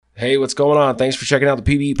Hey, what's going on? Thanks for checking out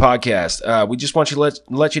the PBE podcast. We just want you to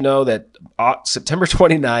let you know that September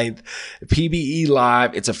 29th, PBE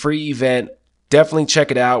Live, it's a free event. Definitely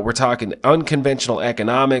check it out. We're talking unconventional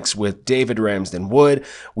economics with David Ramsden Wood.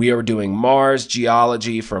 We are doing Mars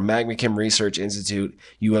geology from MagmaChem Research Institute.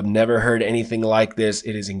 You have never heard anything like this.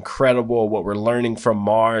 It is incredible what we're learning from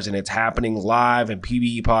Mars, and it's happening live in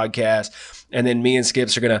PBE podcast. And then me and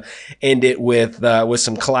Skips are going to end it with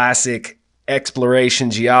some classic exploration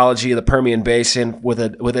geology of the Permian Basin with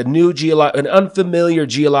a new an unfamiliar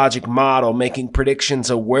geologic model, making predictions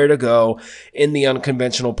of where to go in the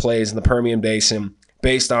unconventional plays in the Permian Basin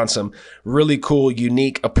based on some really cool,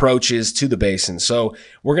 unique approaches to the basin. So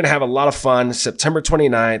we're going to have a lot of fun. September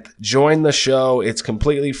 29th. Join the show. It's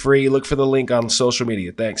completely free. Look for the link on social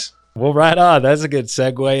media. Thanks. Well, right on. That's a good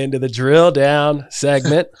segue into the drill down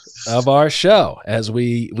segment of our show, as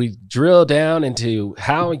we drill down into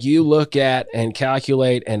how you look at and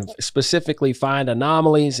calculate and specifically find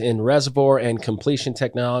anomalies in reservoir and completion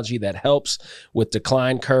technology that helps with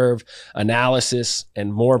decline curve analysis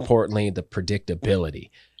and, more importantly, the predictability,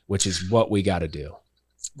 which is what we got to do.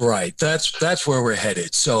 Right. That's where we're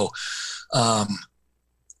headed. So,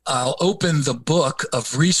 I'll open the book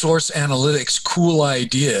of resource analytics cool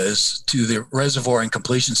ideas to the reservoir and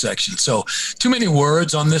completion section. So too many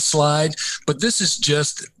words on this slide, but this is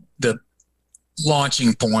just the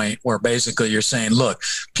launching point where basically you're saying, look,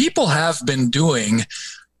 people have been doing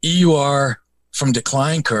EUR from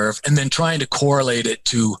decline curve and then trying to correlate it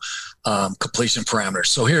to completion parameters.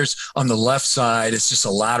 So here's on the left side, it's just a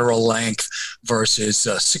lateral length versus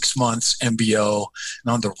 6 months MBO.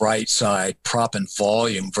 And on the right side, proppant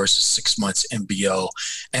volume versus 6 months MBO.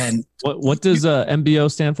 And what does MBO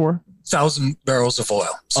stand for? 1,000 barrels of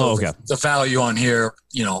oil. So okay. The value on here,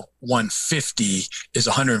 150 is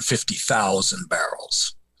 150,000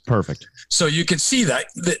 barrels. Perfect. So you can see that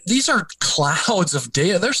these are clouds of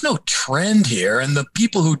data. There's no trend here, and the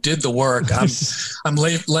people who did the work, I'm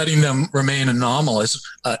letting them remain anonymous.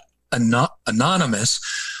 But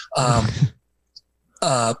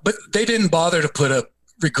they didn't bother to put a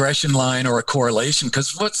regression line or a correlation,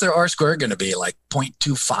 because what's their R squared going to be, like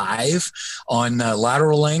 0.25 on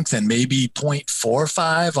lateral length and maybe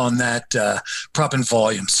 0.45 on that proppant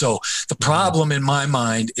volume. So the problem in my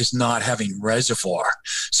mind is not having reservoir.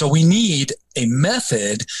 So we need a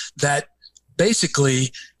method that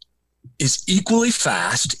basically is equally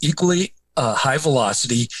fast, equally high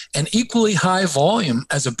velocity, and equally high volume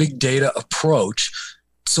as a big data approach,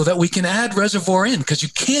 so that we can add reservoir in, because you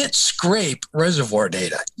can't scrape reservoir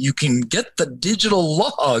data. You can get the digital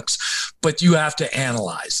logs, but you have to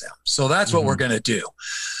analyze them. So that's what we're going to do.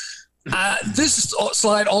 This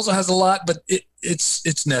slide also has a lot, but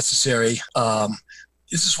it's necessary.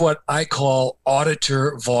 This is what I call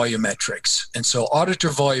auditor volumetrics. And so auditor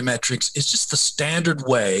volumetrics is just the standard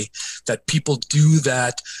way that people do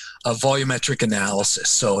that volumetric analysis.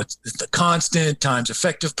 So it's the constant times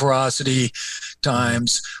effective porosity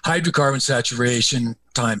times hydrocarbon saturation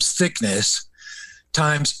times thickness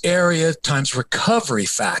times area times recovery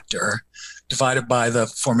factor divided by the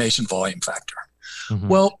formation volume factor. Mm-hmm.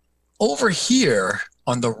 Well, over here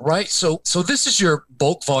on the right, so this is your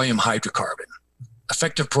bulk volume hydrocarbon.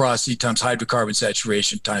 Effective porosity times hydrocarbon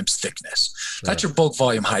saturation times thickness. That's your bulk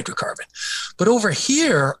volume hydrocarbon. But over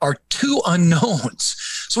here are two unknowns.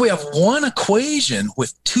 So we have one equation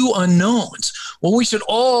with two unknowns. Well, we should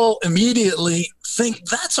all immediately think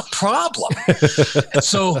that's a problem.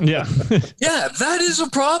 So yeah, that is a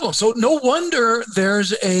problem. So no wonder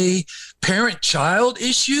there's a parent-child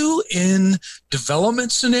issue in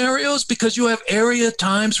development scenarios, because you have area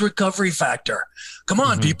times recovery factor. Come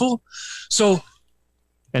on, people. So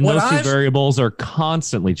and those two variables are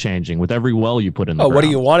constantly changing with every well you put in the ground. What do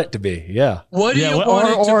you want it to be? Yeah. What do you want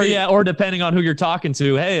it to be? Yeah, or depending on who you're talking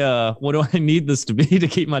to, hey, what do I need this to be to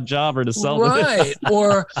keep my job or to sell this? Right.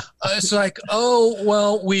 Or it's like, oh,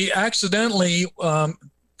 well, we accidentally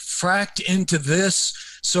fracked into this,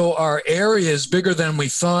 so our area is bigger than we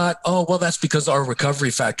thought. Oh, well, that's because our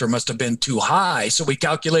recovery factor must have been too high, so we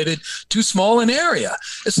calculated too small an area.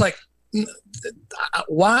 It's like,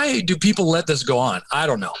 why do people let this go on? I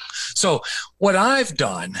don't know. So what I've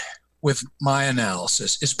done with my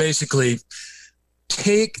analysis is basically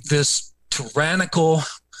take this tyrannical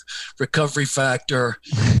recovery factor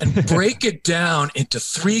and break it down into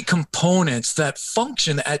three components that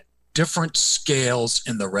function at different scales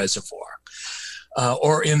in the reservoir.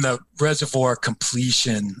 Or in the reservoir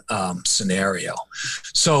completion scenario.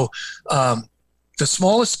 So the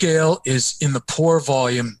smallest scale is in the pore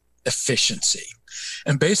volume efficiency.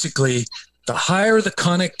 And basically, The higher the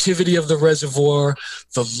connectivity of the reservoir,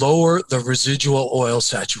 the lower the residual oil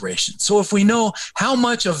saturation. So if we know how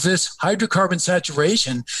much of this hydrocarbon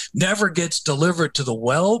saturation never gets delivered to the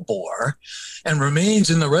wellbore and remains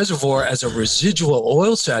in the reservoir as a residual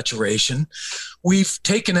oil saturation, we've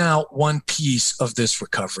taken out one piece of this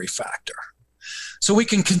recovery factor. So we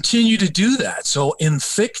can continue to do that. So in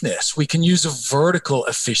thickness, we can use a vertical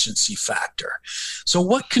efficiency factor. So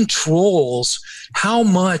what controls how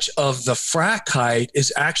much of the frac height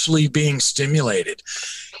is actually being stimulated?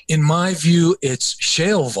 In my view, it's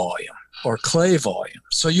shale volume or clay volume.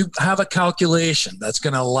 So you have a calculation that's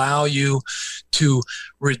going to allow you to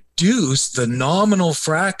reduce the nominal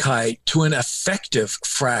frac height to an effective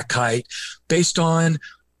frac height based on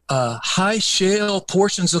high shale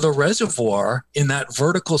portions of the reservoir in that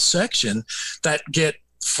vertical section that get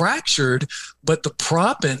fractured, but the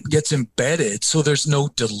proppant gets embedded, so there's no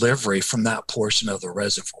delivery from that portion of the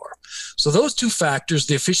reservoir. So those two factors,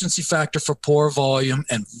 the efficiency factor for pore volume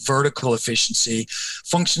and vertical efficiency,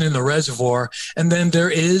 function in the reservoir. And then there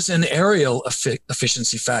is an areal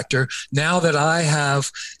efficiency factor. Now that I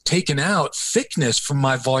have taken out thickness from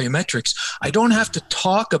my volumetrics, I don't have to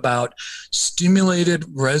talk about stimulated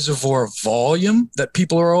reservoir volume that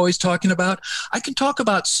people are always talking about. I can talk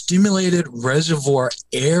about stimulated reservoir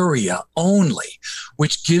area only,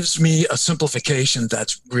 which gives me a simplification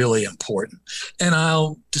that's really important. And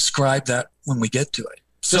I'll describe that when we get to it.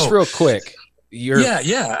 Just real quick.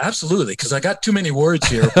 Yeah, absolutely. Because I got too many words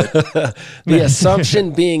here. But the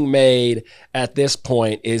assumption being made at this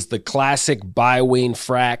point is the classic bi-wing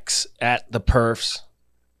fracs at the perfs.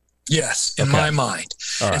 Yes, in my mind.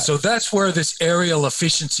 Right. And so that's where this aerial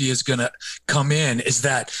efficiency is going to come in, is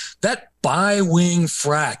that bi-wing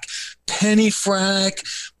frac, penny frac,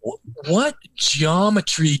 what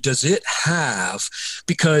geometry does it have?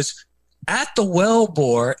 Because at the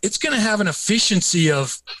wellbore, it's going to have an efficiency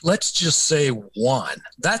of, let's just say 1.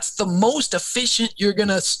 That's the most efficient you're going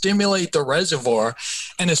to stimulate the reservoir.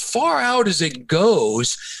 And as far out as it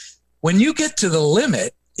goes, when you get to the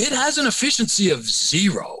limit, it has an efficiency of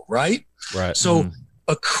 0, right? Right. So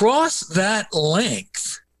across that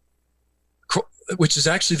length, which is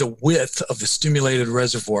actually the width of the stimulated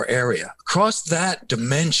reservoir area, across that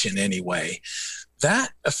dimension anyway,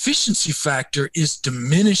 that efficiency factor is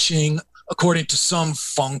diminishing according to some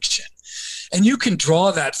function. And you can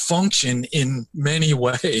draw that function in many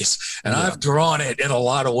ways. And I've drawn it in a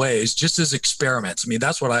lot of ways, just as experiments. I mean,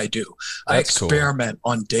 that's what I do. I experiment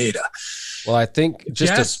on data. Well, I think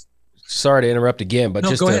sorry to interrupt again, but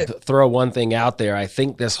just to throw one thing out there, I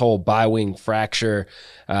think this whole bi-wing fracture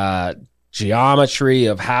geometry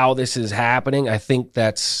of how this is happening, I think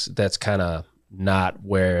that's kind of not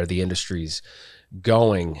where the industry's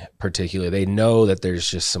going particularly. They know that there's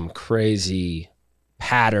just some crazy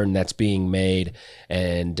pattern that's being made,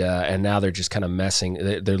 and now they're just kind of messing.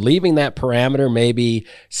 They're leaving that parameter maybe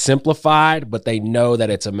simplified, but they know that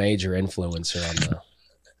it's a major influencer on the.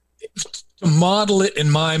 To model it in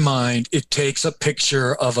my mind, it takes a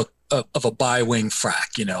picture of a bi-wing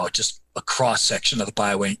frac, just a cross section of the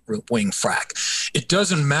bi-wing frac. It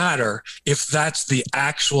doesn't matter if that's the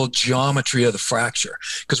actual geometry of the fracture,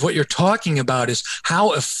 because what you're talking about is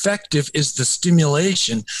how effective is the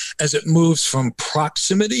stimulation as it moves from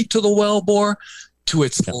proximity to the wellbore to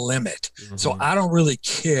its limit. So I don't really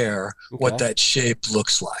care what that shape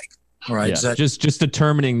looks like. All right. Yeah. Just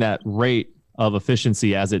determining that rate of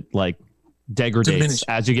efficiency as it degrades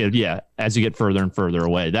as you get further and further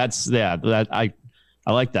away.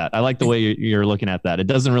 I like that. I like the way you're looking at that. It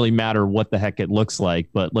doesn't really matter what the heck it looks like,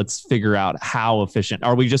 but let's figure out how efficient.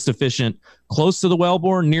 Are we just efficient close to the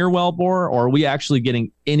wellbore, near wellbore, or are we actually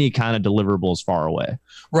getting any kind of deliverables far away?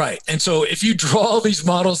 Right. And so if you draw all these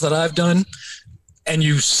models that I've done and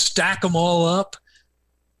you stack them all up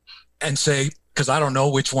and say, because I don't know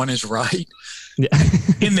which one is right,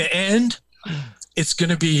 in the end, it's going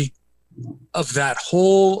to be of that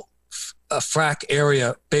whole frac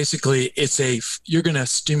area. Basically, you're going to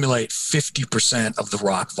stimulate 50% of the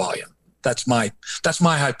rock volume. That's my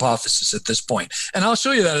hypothesis at this point, and I'll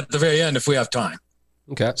show you that at the very end if we have time.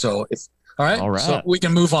 Okay. So, all right. So we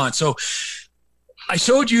can move on. So, I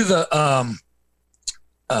showed you the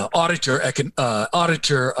auditor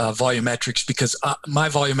volumetrics because my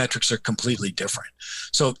volumetrics are completely different.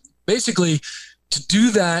 So basically, to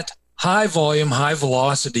do that high volume, high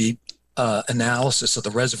velocity analysis of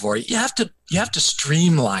the reservoir, you have to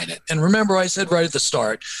streamline it. And remember, I said right at the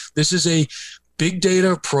start, this is a big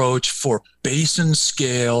data approach for basin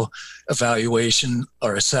scale evaluation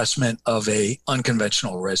or assessment of a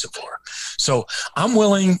unconventional reservoir. So I'm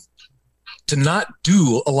willing to not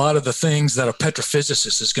do a lot of the things that a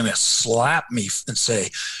petrophysicist is going to slap me and say,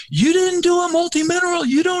 you didn't do a multi-mineral,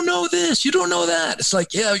 you don't know this, you don't know that. It's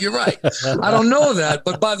like, yeah, you're right. I don't know that.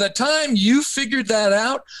 But by the time you figured that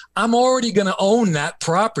out, I'm already going to own that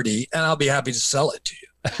property and I'll be happy to sell it to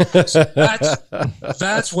you. So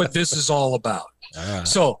that's what this is all about.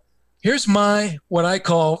 So here's what I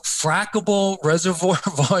call frackable reservoir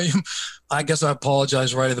volume. I guess I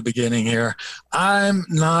apologize right at the beginning here. I'm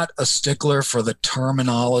not a stickler for the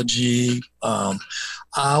terminology.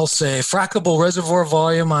 I'll say frackable reservoir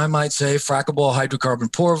volume. I might say frackable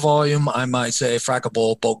hydrocarbon pore volume. I might say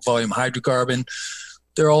frackable bulk volume hydrocarbon.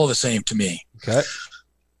 They're all the same to me. Okay.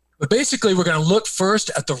 But basically, we're going to look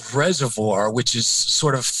first at the reservoir, which is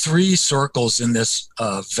sort of 3 circles in this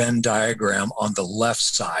Venn diagram on the left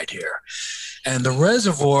side here. And the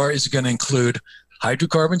reservoir is going to include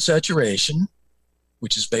hydrocarbon saturation,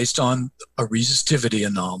 which is based on a resistivity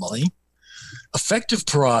anomaly, effective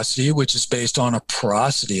porosity, which is based on a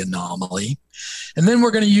porosity anomaly, and then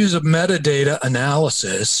we're going to use a metadata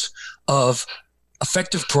analysis of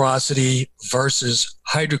effective porosity versus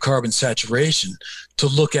hydrocarbon saturation to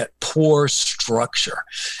look at pore structure.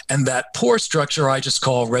 And that pore structure I just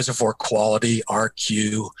call reservoir quality,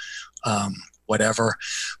 RQ, whatever.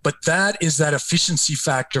 But that is that efficiency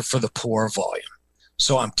factor for the pore volume.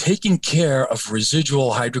 So I'm taking care of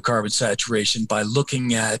residual hydrocarbon saturation by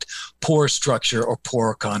looking at pore structure or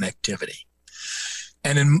pore connectivity.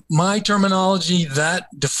 And in my terminology, that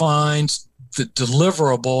defines the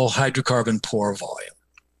deliverable hydrocarbon pore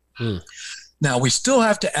volume. Now, we still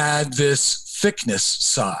have to add this thickness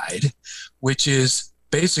side, which is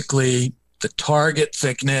basically the target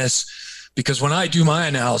thickness, because when I do my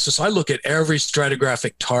analysis, I look at every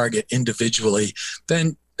stratigraphic target individually.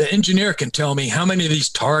 Then the engineer can tell me how many of these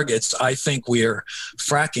targets I think we're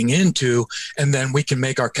fracking into, and then we can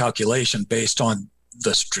make our calculation based on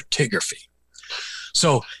the stratigraphy.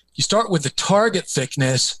 So you start with the target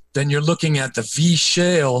thickness, then you're looking at the V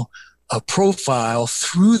shale profile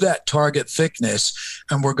through that target thickness,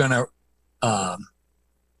 and we're going to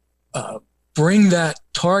bring that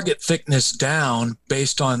target thickness down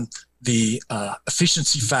based on the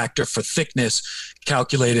efficiency factor for thickness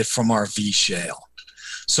calculated from our V shale.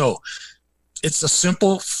 So it's a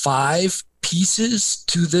simple 5 pieces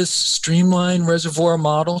to this streamlined reservoir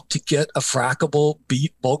model to get a frackable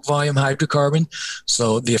bulk volume hydrocarbon.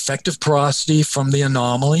 So the effective porosity from the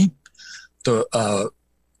anomaly, the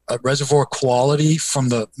reservoir quality from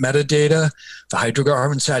the metadata, the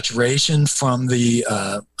hydrocarbon saturation from the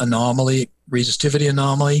anomaly, resistivity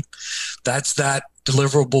anomaly. That's that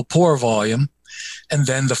deliverable pore volume. And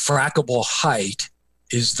then the frackable height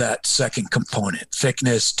is that second component,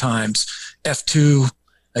 thickness times F2.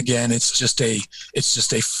 Again, it's just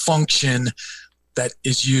a function that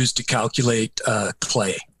is used to calculate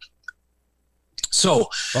clay. So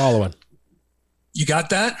following. You got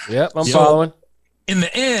that? Yep, I'm following. In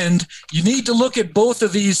the end, you need to look at both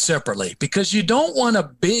of these separately, because you don't want a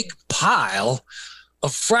big pile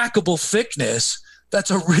of frackable thickness that's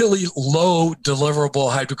a really low deliverable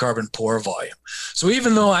hydrocarbon pore volume. So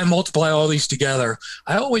even though I multiply all these together,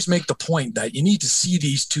 I always make the point that you need to see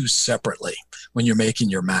these two separately when you're making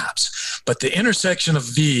your maps. But the intersection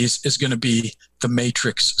of these is going to be the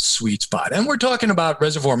matrix sweet spot. And we're talking about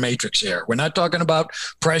reservoir matrix here. We're not talking about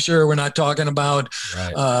pressure. We're not talking about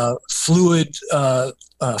fluid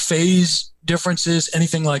phase differences,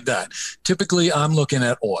 anything like that. Typically, I'm looking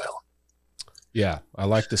at oil. Yeah, I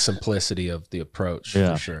like the simplicity of the approach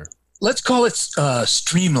for sure. Let's call it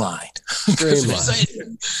streamlined.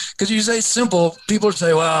 Because you say simple, people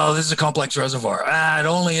say, well, this is a complex reservoir. It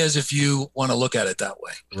only is if you want to look at it that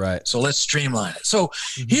way. Right. So let's streamline it. So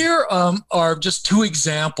here are just 2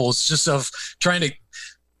 examples just of trying to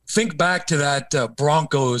think back to that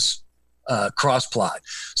Broncos cross plot.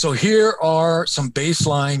 So here are some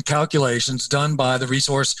baseline calculations done by the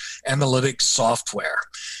resource analytics software.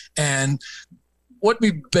 And what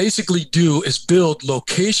we basically do is build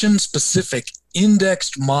location-specific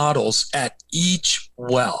indexed models at each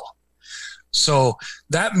well. So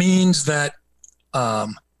that means that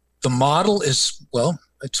the model is, well,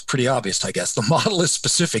 it's pretty obvious, I guess. The model is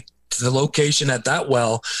specific to the location at that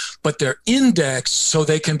well, but they're indexed so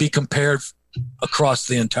they can be compared across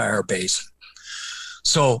the entire basin.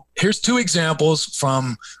 So here's 2 examples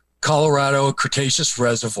from Colorado Cretaceous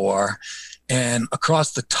Reservoir. And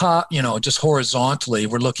across the top, just horizontally,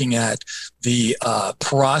 we're looking at the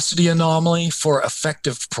porosity anomaly for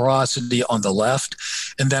effective porosity on the left.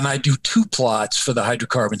 And then I do 2 plots for the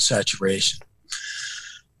hydrocarbon saturation.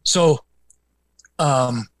 So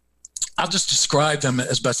I'll just describe them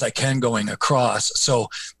as best I can going across. So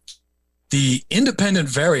The independent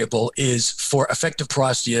variable is for effective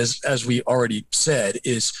porosity, as we already said,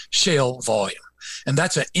 is shale volume. And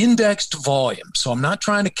that's an indexed volume. So I'm not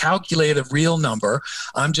trying to calculate a real number.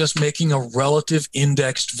 I'm just making a relative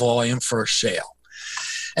indexed volume for shale.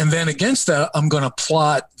 And then against that, I'm going to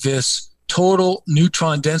plot this total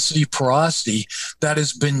neutron density porosity that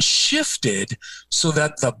has been shifted so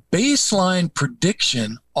that the baseline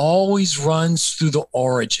prediction always runs through the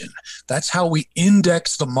origin. That's how we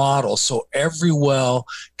index the model so every well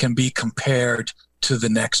can be compared to the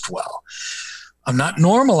next well. I'm not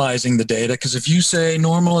normalizing the data, because if you say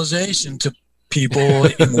normalization to people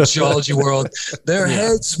in the geology world, their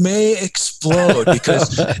heads may explode,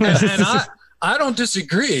 because and I don't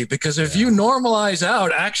disagree, because if you normalize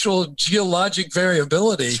out actual geologic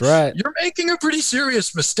variability, that's right, you're making a pretty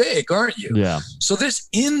serious mistake, aren't you? Yeah. So this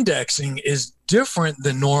indexing is different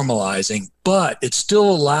than normalizing, but it still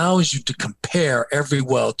allows you to compare every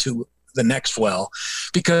well to the next well,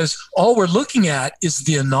 because all we're looking at is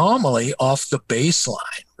the anomaly off the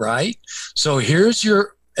baseline, right? So here's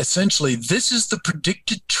your, essentially, this is the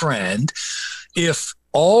predicted trend. If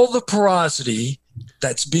all the porosity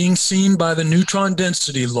that's being seen by the neutron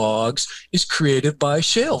density logs is created by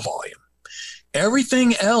shale volume,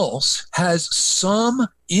 everything else has some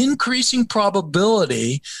increasing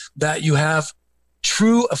probability that you have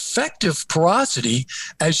true effective porosity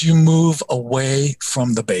as you move away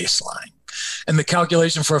from the baseline. And the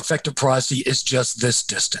calculation for effective porosity is just this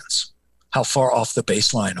distance. How far off the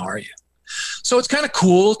baseline are you? So it's kind of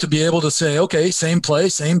cool to be able to say, okay, same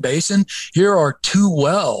place, same basin. Here are two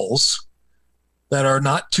wells that are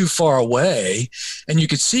not too far away. And you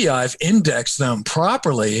can see I've indexed them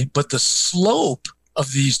properly, but the slope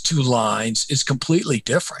of these two lines is completely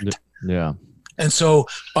different. Yeah. And so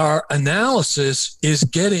our analysis is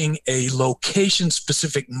getting a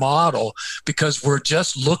location-specific model, because we're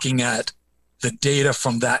just looking at the data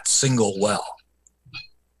from that single well.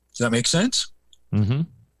 Does that make sense? Mm-hmm.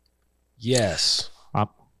 yes.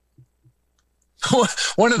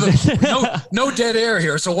 One of the no dead air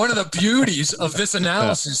here. So one of the beauties of this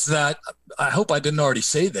analysis that I hope I didn't already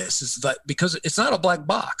say this is that because it's not a black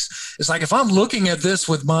box. It's like if I'm looking at this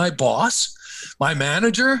with my boss, my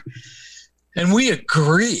manager, and we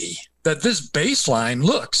agree that this baseline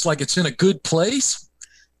looks like it's in a good place,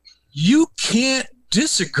 you can't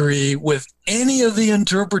disagree with any of the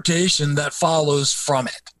interpretation that follows from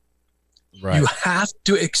it. Right. You have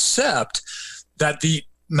to accept that the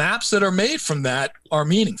maps that are made from that are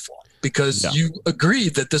meaningful, because you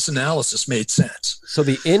agreed that this analysis made sense. So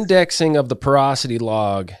the indexing of the porosity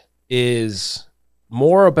log is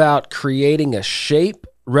more about creating a shape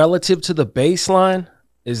relative to the baseline.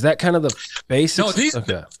 Is that kind of the basics? No,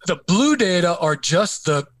 the blue data are just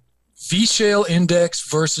the V-shale index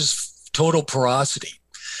versus total porosity.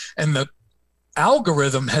 And the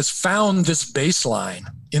algorithm has found this baseline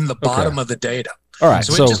in the bottom of the data. All right.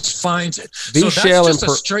 So it just finds it. V-shale, so that's just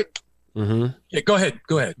a straight. Mm-hmm. Yeah, go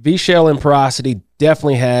ahead. V-shale and porosity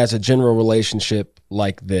definitely has a general relationship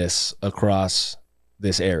like this across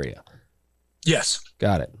this area. Yes.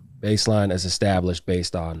 Got it. Baseline is established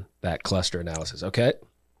based on that cluster analysis. Okay.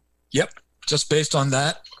 Yep. Just based on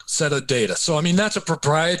that set of data. So, I mean, that's a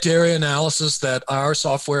proprietary analysis that our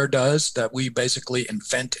software does, that we basically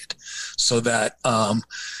invented, so that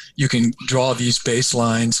you can draw these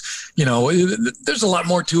baselines. You know, there's a lot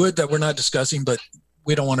more to it that we're not discussing, but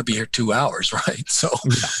we don't want to be here 2 hours, right? So,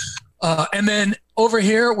 and then over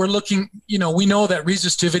here, we're looking, you know, we know that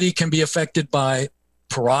resistivity can be affected by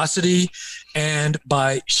porosity and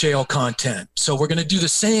by shale content. So we're going to do the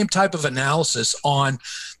same type of analysis on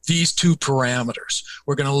these two parameters.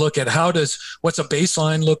 We're going to look at what's a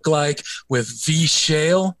baseline look like with V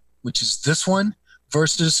shale, which is this one,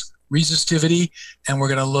 versus resistivity. And we're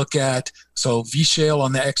going to look at, so V shale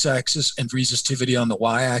on the x-axis and resistivity on the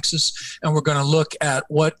y-axis. And we're going to look at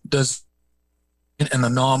what does an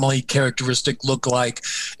anomaly characteristic look like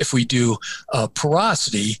if we do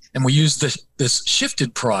porosity, and we use this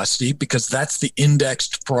shifted porosity because that's the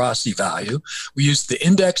indexed porosity value. We use the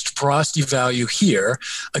indexed porosity value here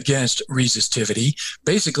against resistivity.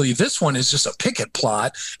 Basically, this one is just a Pickett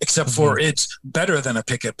plot, except for it's better than a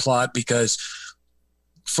Pickett plot because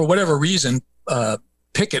for whatever reason,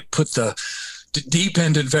 Pickett put the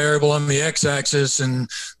dependent variable on the x-axis and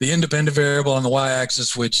the independent variable on the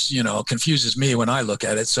y-axis, which, you know, confuses me when I look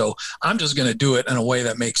at it. So I'm just going to do it in a way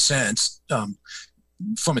that makes sense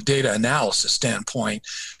from a data analysis standpoint.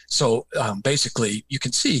 So basically, you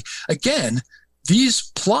can see, again,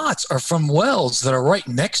 these plots are from wells that are right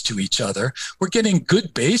next to each other. We're getting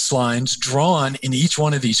good baselines drawn in each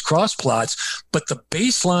one of these cross plots, but the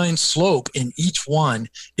baseline slope in each one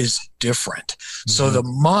is different. So the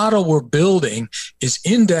model we're building is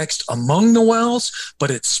indexed among the wells, but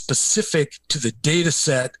it's specific to the data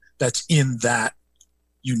set that's in that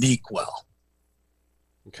unique well.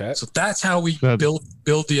 Okay. So that's how we build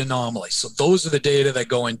the anomaly. So those are the data that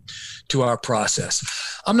go into our process.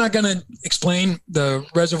 I'm not going to explain the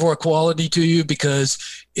reservoir quality to you because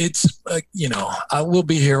it's, I will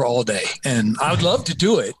be here all day, and I would love to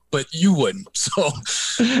do it, but you wouldn't. So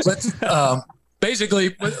let's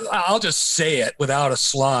basically, I'll just say it without a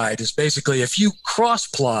slide, is basically if you cross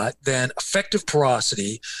plot then effective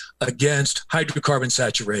porosity against hydrocarbon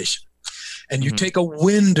saturation, and you take a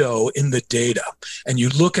window in the data and you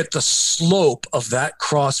look at the slope of that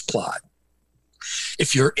cross plot,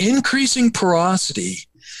 if you're increasing porosity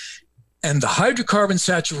and the hydrocarbon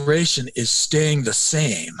saturation is staying the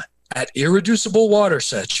same at irreducible water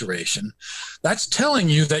saturation, that's telling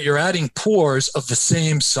you that you're adding pores of the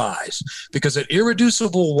same size, because at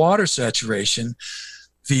irreducible water saturation,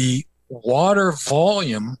 the water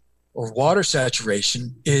volume or water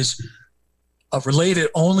saturation is related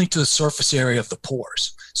only to the surface area of the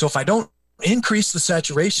pores. So if I don't increase the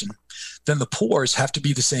saturation, then the pores have to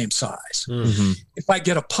be the same size. If I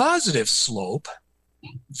get a positive slope,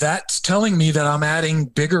 that's telling me that I'm adding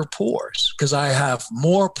bigger pores because I have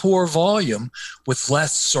more pore volume with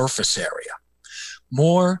less surface area.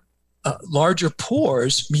 Larger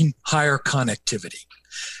pores mean higher connectivity.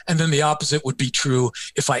 And then the opposite would be true.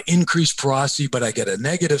 If I increase porosity, but I get a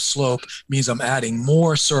negative slope, means I'm adding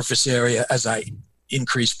more surface area as I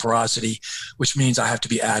increase porosity, which means I have to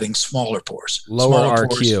be adding smaller pores. Lower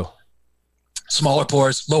RQ. Smaller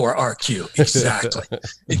pores, lower RQ. Exactly.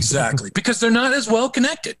 Exactly. Because they're not as well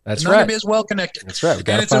connected. That's they're right. Not as well connected. That's right.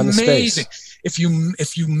 And it's amazing. If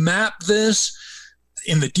you map this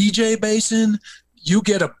in the DJ Basin, you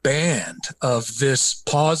get a band of this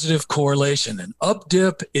positive correlation. And up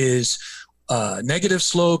dip is negative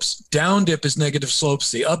slopes, down dip is negative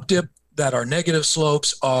slopes. The up dip that are negative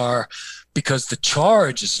slopes are because the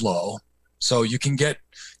charge is low. So you can get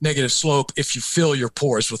negative slope if you fill your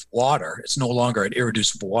pores with water. It's no longer at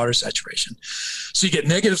irreducible water saturation. So you get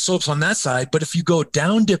negative slopes on that side. But if you go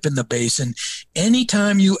down dip in the basin,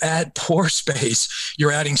 anytime you add pore space,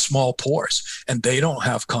 you're adding small pores, and they don't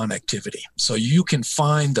have connectivity. So you can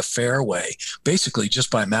find the fairway basically just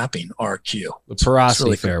by mapping RQ. The porosity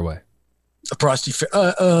really fairway. A porosity,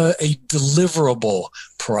 a deliverable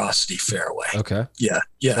porosity fairway. Okay. Yeah.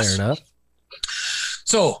 Yes. Fair enough.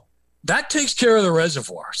 So that takes care of the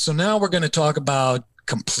reservoir. So now we're going to talk about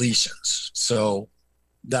completions. So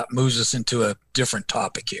that moves us into a different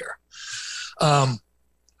topic here.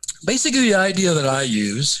 Basically, the idea that I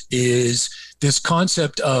use is this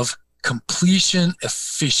concept of completion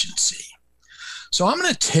efficiency. So I'm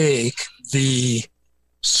going to take the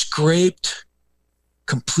scraped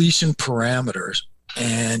completion parameters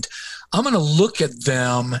and I'm going to look at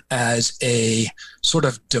them as a sort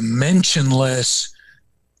of dimensionless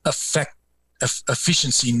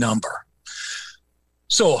efficiency number.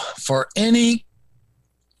 So for any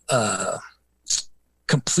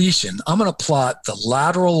completion, I'm going to plot the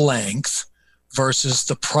lateral length versus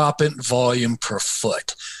the proppant volume per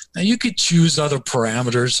foot. Now you could choose other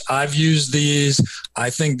parameters. I've used these. I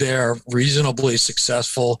think they're reasonably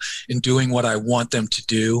successful in doing what I want them to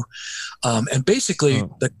do. And basically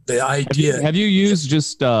the idea. Have you used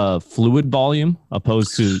just fluid volume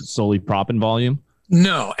opposed to solely proppant volume?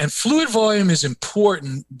 No, and fluid volume is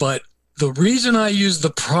important, but the reason I use the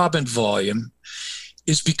proppant volume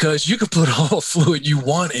is because you can put all the fluid you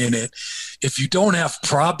want in it. If you don't have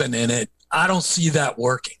proppant in it, I don't see that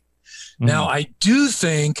working. Now, I do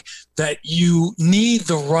think that you need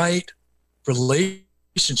the right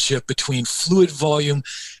relationship between fluid volume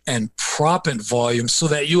and proppant volume so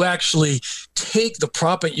that you actually take the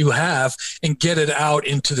proppant you have and get it out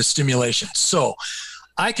into the stimulation. So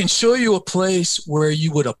I can show you a place where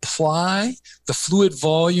you would apply the fluid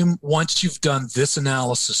volume once you've done this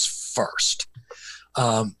analysis first.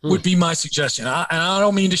 Would be my suggestion. And I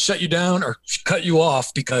don't mean to shut you down or cut you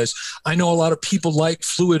off because I know a lot of people like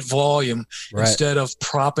fluid volume instead of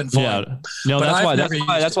proppant volume. Yeah, no,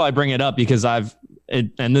 that's why I bring it up because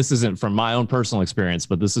and this isn't from my own personal experience,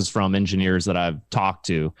 but this is from engineers that I've talked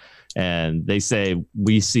to, and they say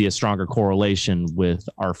we see a stronger correlation with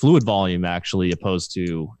our fluid volume actually opposed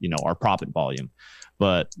to our proppant volume.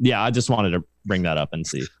 But yeah, I just wanted to bring that up and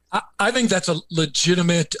see. I think that's a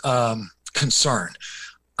legitimate concern.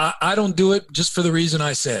 I don't do it just for the reason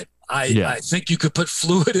I said. I think you could put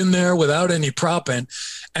fluid in there without any proppant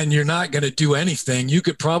and you're not going to do anything. You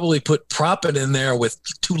could probably put proppant in there with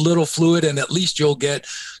too little fluid and at least you'll get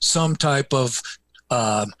some type of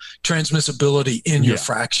transmissibility in your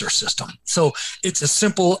fracture system. So it's as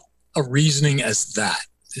simple a reasoning as that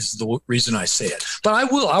is the reason I say it. But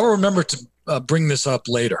I'll remember to bring this up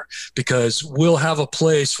later because we'll have a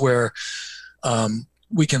place where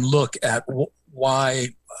we can look at why.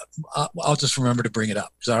 I'll just remember to bring it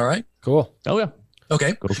up. Is that all right? Cool. Oh yeah.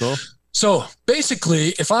 Okay. Cool. So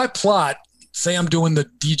basically, if I plot, say I'm doing the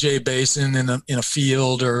DJ basin in a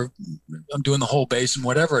field, or I'm doing the whole basin,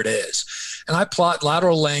 whatever it is, and I plot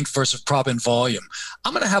lateral length versus proppant volume,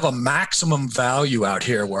 I'm going to have a maximum value out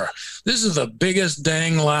here where this is the biggest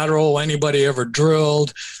dang lateral anybody ever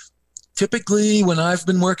drilled. Typically, when I've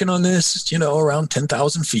been working on this, around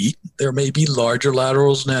 10,000 feet, there may be larger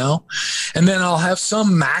laterals now. And then I'll have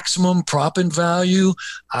some maximum proppant value.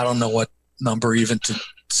 I don't know what number even to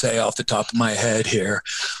say off the top of my head here,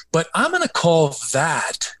 but I'm going to call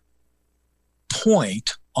that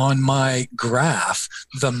point on my graph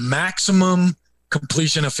the maximum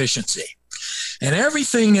completion efficiency. And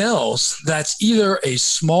everything else that's either a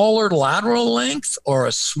smaller lateral length or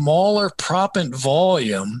a smaller proppant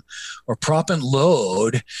volume or proppant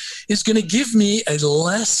load is going to give me a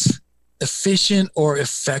less efficient or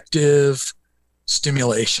effective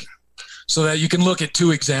stimulation. So that you can look at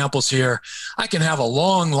two examples here. I can have a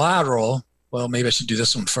long lateral. Well, maybe I should do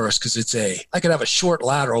this one first because I could have a short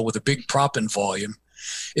lateral with a big proppant volume.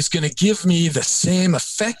 It's going to give me the same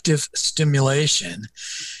effective stimulation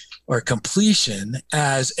or completion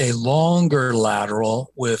as a longer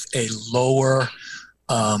lateral with a lower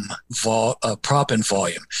proppant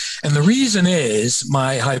volume. And the reason is,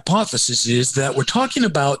 my hypothesis is that we're talking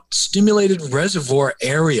about stimulated reservoir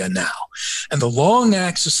area now. And the long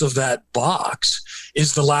axis of that box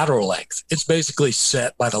is the lateral length. It's basically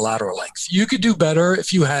set by the lateral length. You could do better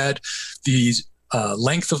if you had the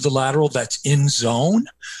length of the lateral that's in zone.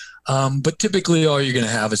 But typically all you're going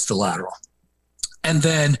to have is the lateral. And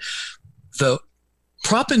then the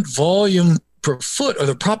proppant volume per foot, or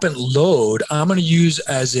the proppant load, I'm going to use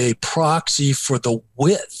as a proxy for the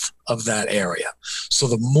width of that area. So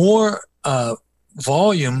the more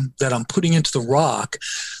volume that I'm putting into the rock,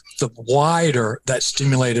 the wider that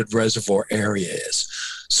stimulated reservoir area is.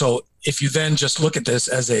 So if you then just look at this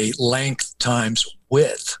as a length times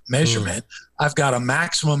width measurement, I've got a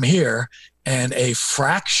maximum here and a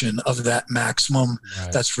fraction of that maximum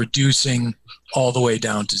that's reducing all the way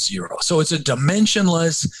down to zero. So it's a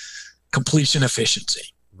dimensionless completion efficiency.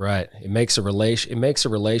 Right. It makes a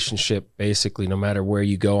relationship basically no matter where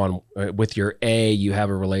you go on with your A, you have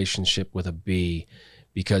a relationship with a B,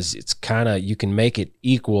 because it's you can make it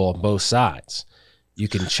equal on both sides. You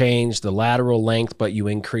can change the lateral length, but you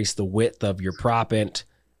increase the width of your proppant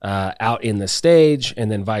out in the stage,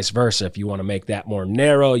 and then vice versa. If you want to make that more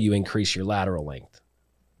narrow, you increase your lateral length.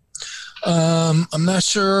 I'm not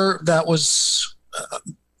sure that was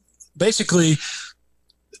basically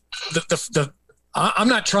I'm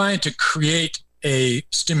not trying to create a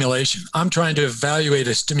stimulation. I'm trying to evaluate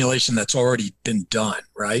a stimulation that's already been done,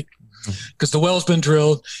 right? Because the well's been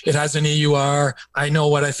drilled, it has an EUR. I know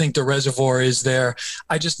what I think the reservoir is there.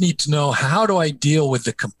 I just need to know, how do I deal with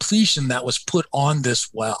the completion that was put on this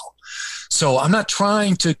well? So I'm not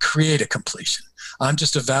trying to create a completion. I'm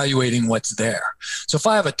just evaluating what's there. So if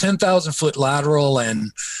I have a 10,000 foot lateral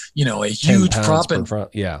and, a huge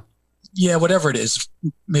proppant, yeah, whatever it is,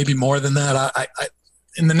 maybe more than that. I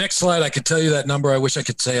in the next slide, I could tell you that number. I wish I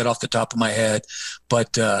could say it off the top of my head,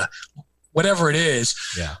 but whatever it is,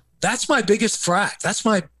 that's my biggest frac. That's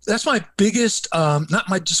my biggest,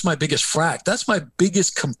 not just my biggest frac. That's my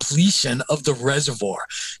biggest completion of the reservoir,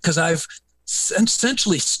 because I've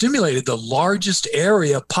essentially stimulated the largest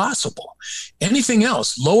area possible. Anything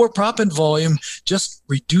else, lower proppant volume, just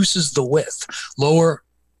reduces the width.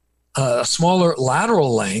 A smaller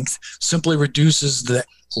lateral length simply reduces the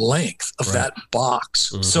length of that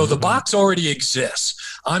box. So the box already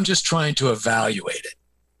exists. I'm just trying to evaluate it.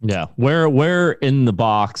 Yeah. Where in the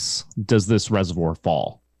box does this reservoir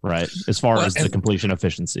fall, right? As far as the completion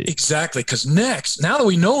efficiency. Exactly. Because next, now that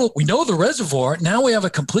we know the reservoir, now we have a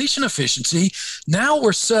completion efficiency. Now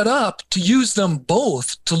we're set up to use them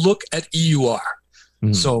both to look at EUR.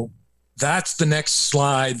 So that's the next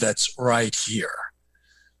slide that's right here.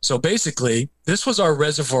 So basically, this was our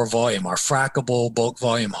reservoir volume, our frackable bulk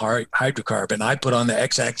volume hydrocarbon. I put on the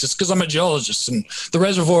x-axis because I'm a geologist and the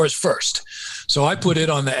reservoir is first. So I put it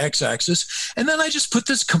on the x-axis, and then I just put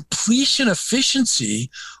this completion efficiency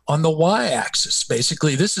on the y-axis.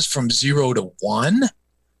 Basically, this is from 0 to 1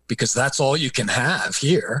 because that's all you can have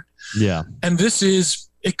here. Yeah. And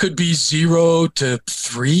it could be 0 to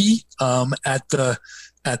 3 at the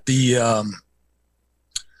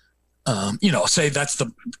say that's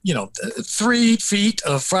the 3 feet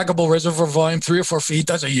of frackable reservoir volume, 3 or 4 feet.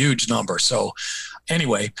 That's a huge number. So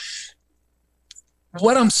anyway,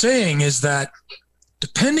 what I'm saying is that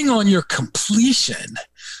depending on your completion,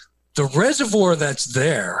 the reservoir that's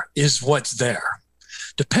there is what's there.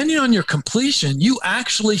 Depending on your completion, you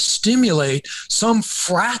actually stimulate some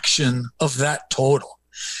fraction of that total.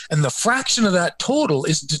 And the fraction of that total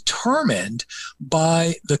is determined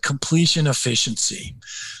by the completion efficiency.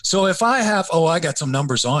 So if I have, I got some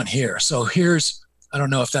numbers on here. So here's, I don't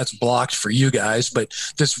know if that's blocked for you guys, but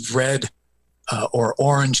this red or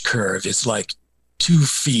orange curve is like 2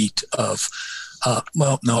 feet of,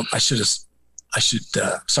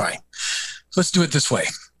 sorry. Let's do it this way.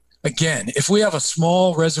 Again, if we have a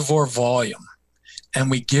small reservoir volume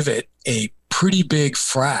and we give it a pretty big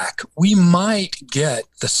frac, we might get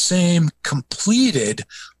the same completed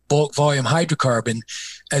bulk volume hydrocarbon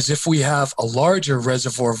as if we have a larger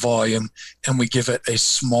reservoir volume and we give it a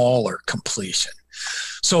smaller completion.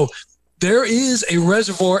 So there is a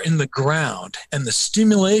reservoir in the ground, and the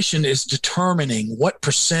stimulation is determining what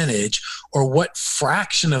percentage or what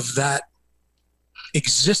fraction of that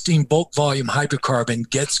existing bulk volume hydrocarbon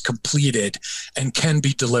gets completed and can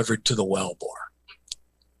be delivered to the wellbore.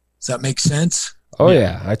 Does that make sense? Oh,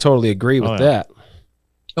 yeah. I totally agree with that.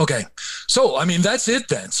 Okay. So, I mean, that's it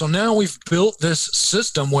then. So now we've built this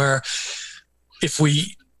system where if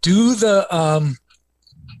we do the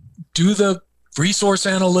resource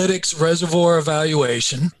analytics reservoir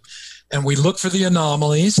evaluation, and we look for the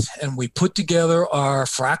anomalies, and we put together our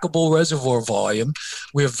frackable reservoir volume,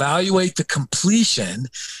 we evaluate the completion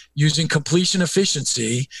using completion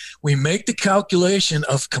efficiency, we make the calculation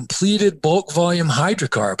of completed bulk volume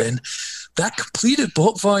hydrocarbon. That completed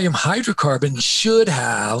bulk volume hydrocarbon should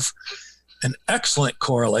have an excellent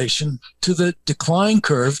correlation to the decline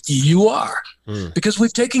curve EUR because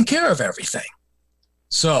we've taken care of everything.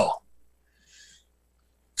 So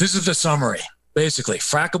this is the summary. Basically,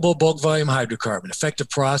 frackable bulk volume hydrocarbon, effective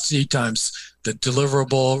porosity times the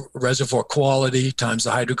deliverable reservoir quality times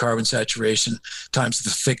the hydrocarbon saturation times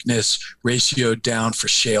the thickness ratioed down for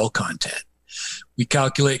shale content. We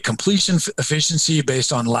calculate completion efficiency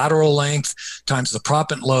based on lateral length times the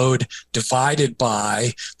proppant load divided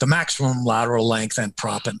by the maximum lateral length and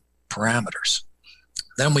proppant parameters.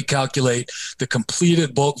 Then we calculate the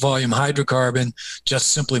completed bulk volume hydrocarbon, just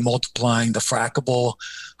simply multiplying the frackable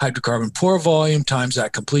hydrocarbon pore volume times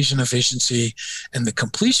that completion efficiency. And the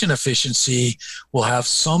completion efficiency will have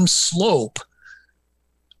some slope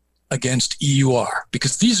against EUR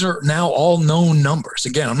because these are now all known numbers.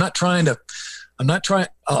 Again,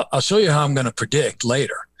 I'll show you how I'm going to predict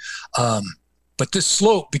later. But this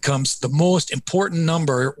slope becomes the most important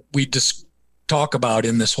number we just talk about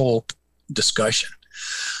in this whole discussion.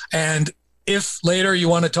 And if later you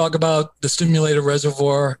want to talk about the stimulated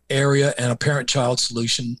reservoir area and a parent-child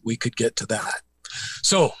solution, we could get to that.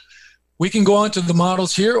 So we can go on to the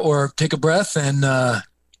models here or take a breath. And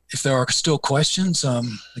if there are still questions,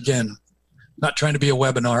 again, not trying to be a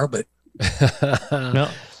webinar, but. No.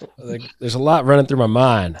 There's a lot running through my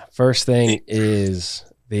mind. First thing is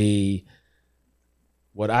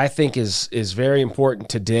what I think is very important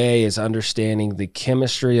today is understanding the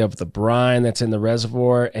chemistry of the brine that's in the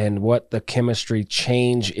reservoir and what the chemistry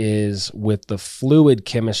change is with the fluid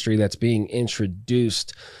chemistry that's being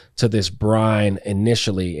introduced to this brine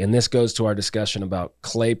initially. And this goes to our discussion about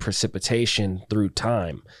clay precipitation through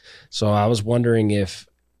time. So I was wondering if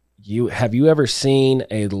have you ever seen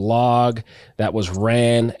a log that was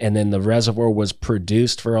ran and then the reservoir was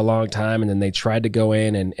produced for a long time and then they tried to go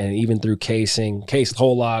in and even through cased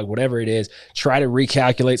whole log, whatever it is, try to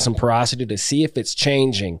recalculate some porosity to see if it's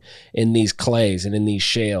changing in these clays and in these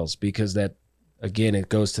shales, because that, again, it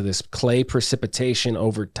goes to this clay precipitation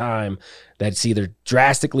over time that's either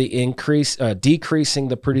drastically decreasing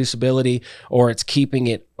the producibility or it's keeping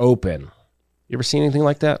it open. You ever seen anything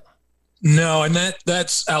like that? No, and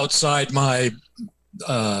that's outside my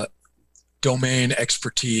domain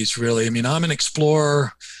expertise, really. I mean, I'm an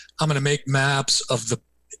explorer. I'm going to make maps of the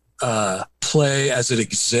play as it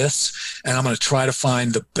exists, and I'm going to try to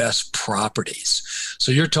find the best properties.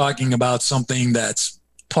 So you're talking about something that's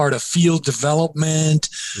part of field development,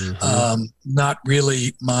 not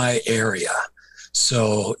really my area.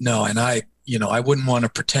 So no, and I wouldn't want to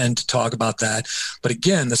pretend to talk about that. But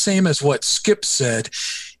again, the same as what Skip said,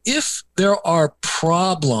 if there are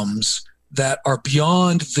problems that are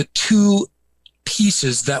beyond the two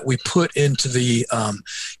pieces that we put into the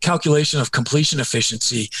calculation of completion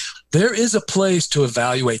efficiency, there is a place to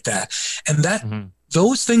evaluate that. And that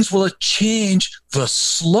those things will change the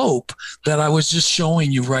slope that I was just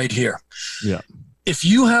showing you right here. Yeah. If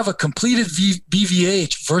you have a completed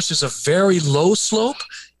BVH versus a very low slope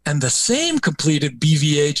and the same completed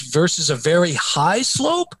BVH versus a very high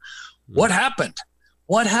slope, what happened?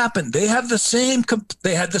 What happened? They have the same,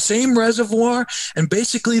 they had the same reservoir and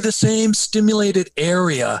basically the same stimulated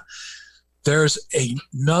area. There's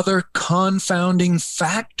another confounding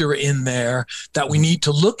factor in there that we need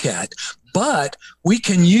to look at, but we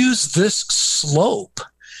can use this slope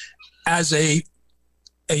as a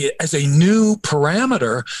new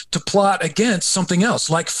parameter to plot against something else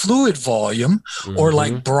like fluid volume or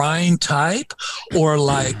like brine type or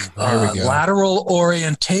like lateral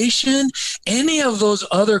orientation. Any of those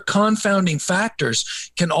other confounding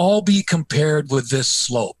factors can all be compared with this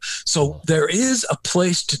slope. So there is a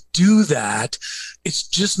place to do that. It's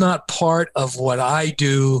just not part of what I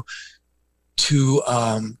do to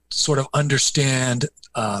sort of understand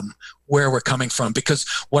where we're coming from, because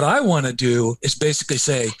what I want to do is basically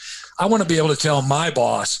say, I want to be able to tell my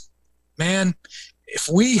boss, man, if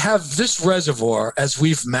we have this reservoir as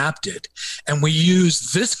we've mapped it, and we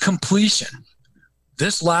use this completion,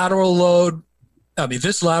 this lateral load,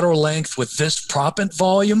 this lateral length with this proppant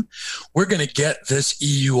volume, we're going to get this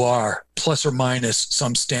EUR plus or minus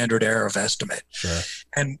some standard error of estimate. Sure.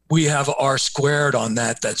 And we have R squared on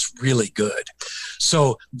that. That's really good.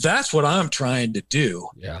 So that's what I'm trying to do.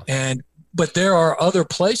 Yeah. But there are other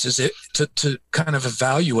places to kind of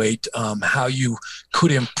evaluate how you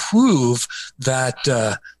could improve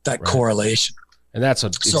that correlation. And that's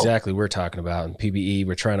what exactly we're talking about in PBE.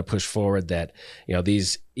 We're trying to push forward that,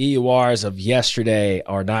 these EURs of yesterday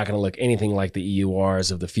are not going to look anything like the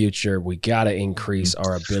EURs of the future. We got to increase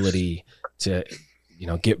our ability to,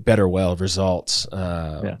 get better well results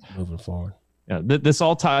moving forward. Yeah, this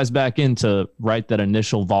all ties back into, right, that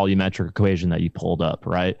initial volumetric equation that you pulled up,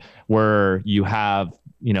 right, where you have,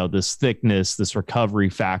 this thickness, this recovery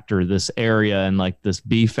factor, this area, and like this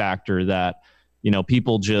B factor that,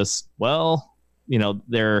 people just, they're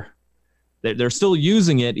still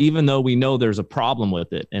using it, even though we know there's a problem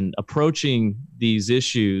with it. And approaching these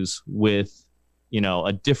issues with,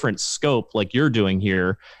 a different scope like you're doing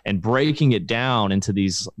here and breaking it down into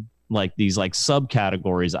these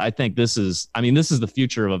subcategories. I think this is the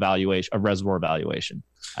future of evaluation, of reservoir evaluation.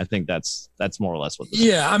 I think that's more or less what this is.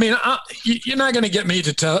 You're not going to get me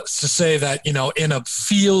to say that, in a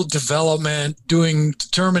field development, doing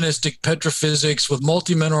deterministic petrophysics with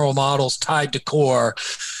multi-mineral models tied to core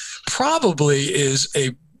probably is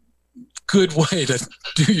a good way to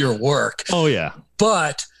do your work. Oh, yeah.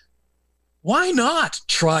 But why not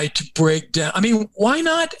try to break down? Why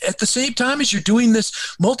not, at the same time as you're doing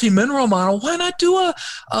this multi-mineral model, why not do a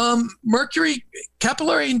mercury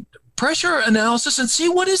capillary pressure analysis and see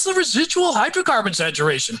what is the residual hydrocarbon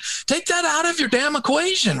saturation? Take that out of your damn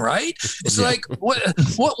equation, right? It's like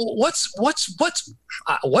what's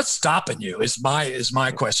stopping you is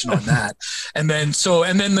my question on that. And then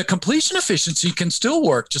the completion efficiency can still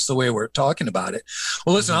work just the way we're talking about it.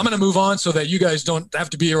 Well, listen, I'm going to move on so that you guys don't have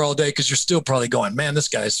to be here all day, because you're still probably going, man, this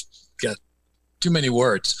guy's got too many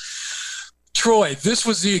words. Troy, this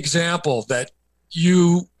was the example that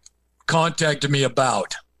you contacted me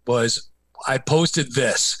about. Was I posted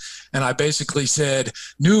this, and I basically said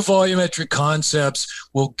new volumetric concepts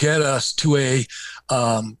will get us to a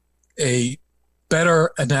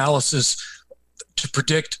better analysis to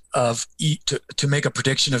predict to make a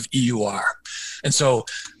prediction of EUR. And so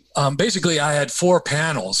basically I had 4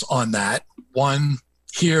 panels on that. One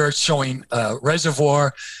here showing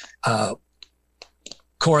reservoir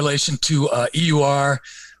correlation to EUR,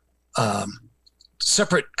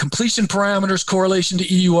 separate completion parameters correlation to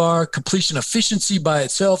EUR, completion efficiency by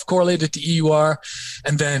itself correlated to EUR,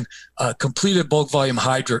 and then completed bulk volume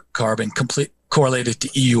hydrocarbon correlated to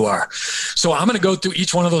EUR. So I'm going to go through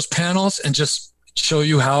each one of those panels and just show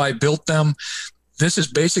you how I built them. This is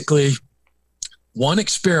basically one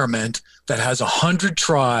experiment that has 100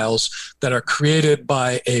 trials that are created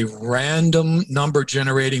by a random number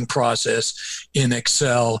generating process in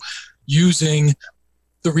Excel using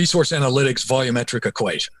the resource analytics volumetric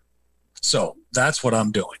equation. So that's what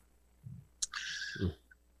I'm doing.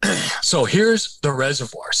 So here's the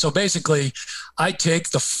reservoir. So basically I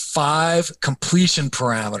take the 5 completion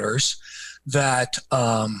parameters that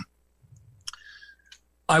I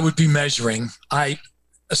would be measuring. I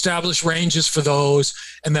establish ranges for those,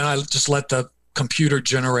 and then I just let the computer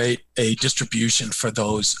generate a distribution for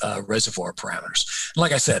those reservoir parameters. And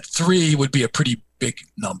like I said, 3 would be a pretty big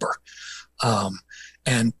number.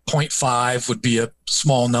 and 0.5 would be a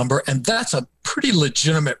small number. And that's a pretty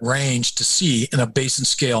legitimate range to see in a basin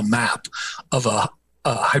scale map of a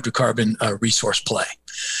hydrocarbon resource play.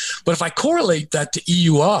 But if I correlate that to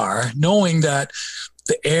EUR, knowing that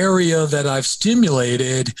the area that I've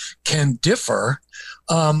stimulated can differ,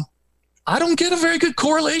 I don't get a very good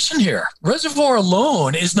correlation here. Reservoir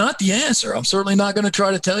alone is not the answer. I'm certainly not going to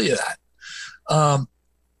try to tell you that.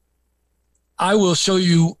 I will show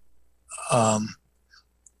you,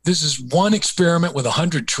 this is one experiment with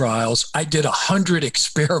 100 trials. I did 100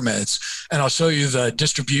 experiments, and I'll show you the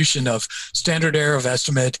distribution of standard error of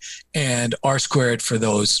estimate and R squared for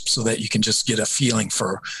those, so that you can just get a feeling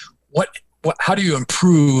for how do you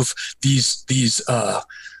improve these goodness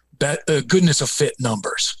of fit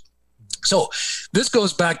numbers. So this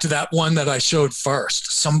goes back to that one that I showed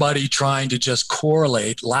first, somebody trying to just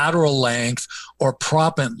correlate lateral length or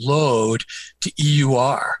proppant load to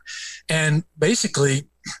EUR. And basically,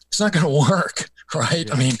 it's not going to work, right?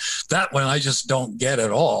 Yeah. I mean, that one I just don't get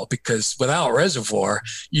at all, because without reservoir,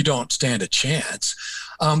 you don't stand a chance.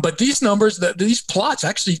 But these numbers, these plots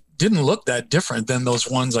actually didn't look that different than those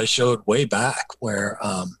ones I showed way back, where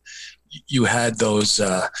you had those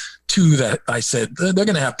two that I said they're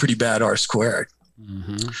going to have pretty bad R squared.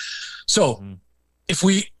 Mm-hmm. So if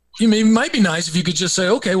it might be nice if you could just say,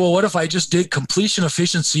 okay, well, what if I just did completion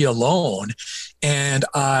efficiency alone and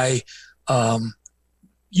I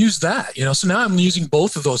use that, so now I'm using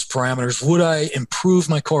both of those parameters. Would I improve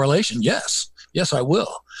my correlation? Yes, I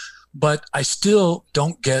will. But I still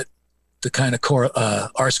don't get the kind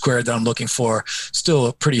of R squared that I'm looking for, still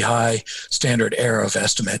a pretty high standard error of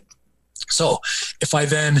estimate. So if I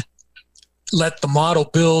then let the model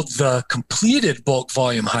build the completed bulk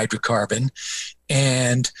volume hydrocarbon,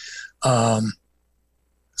 and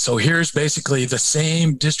so here's basically the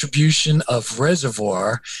same distribution of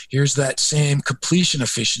reservoir, here's that same completion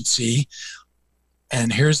efficiency,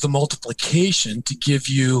 and here's the multiplication to give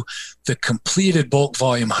you the completed bulk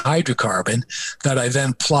volume hydrocarbon that I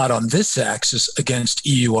then plot on this axis against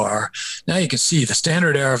EUR. Now you can see the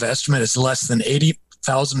standard error of estimate is less than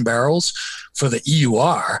 80,000 barrels for the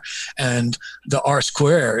EUR, and the R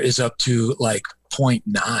square is up to like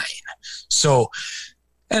 0.9. So,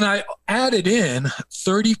 and I added in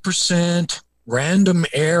 30% random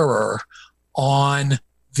error on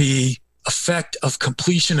the effect of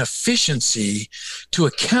completion efficiency to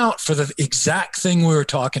account for the exact thing we were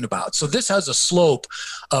talking about. So this has a slope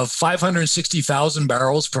of 560,000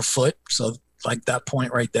 barrels per foot. So like that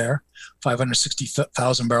point right there,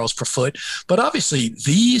 560,000 barrels per foot. But obviously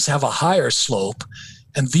these have a higher slope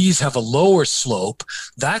and these have a lower slope.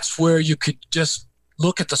 That's where you could just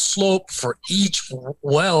look at the slope for each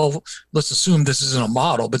well. Let's assume this isn't a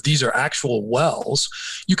model, but these are actual wells.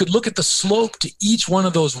 You could look at the slope to each one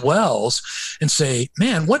of those wells and say,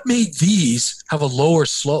 man, what made these have a lower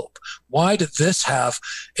slope? Why did this have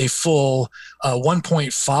a full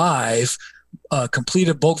 1.5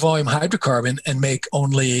 completed bulk volume hydrocarbon and make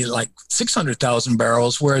only like 600,000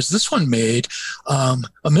 barrels, whereas this one made 1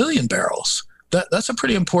 million barrels? That's a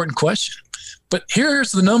pretty important question. But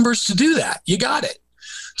here's the numbers to do that. You got it.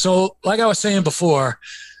 So like I was saying before,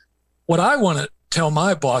 what I want to tell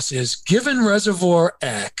my boss is, given reservoir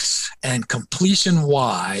X and completion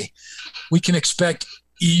Y, we can expect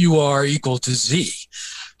EUR equal to Z.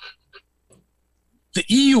 The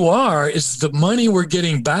EUR is the money we're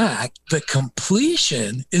getting back. The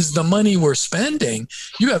completion is the money we're spending.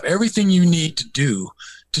 You have everything you need to do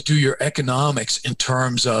your economics in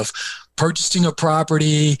terms of purchasing a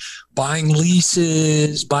property, buying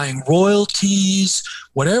leases, buying royalties,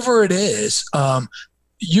 whatever it is.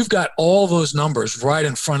 You've got all those numbers right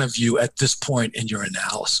in front of you at this point in your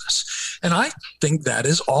analysis. And I think that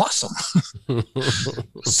is awesome.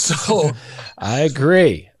 So I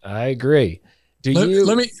agree. Let me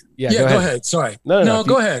go ahead. Sorry. No,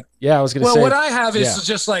 go ahead. Yeah, I was going to say. Well, what I have is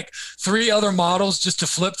just like 3 other models just to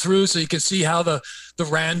flip through so you can see how the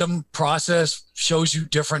random process shows you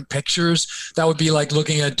different pictures. That would be like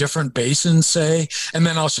looking at different basins, say, and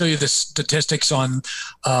then I'll show you the statistics on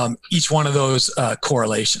each one of those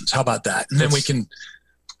correlations. How about that? And then you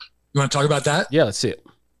want to talk about that? Yeah, let's see it.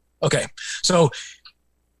 Okay. So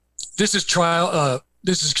this is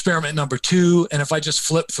this is experiment number 2. And if I just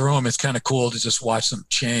flip through them, it's kind of cool to just watch them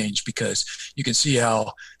change, because you can see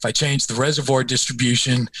how if I change the reservoir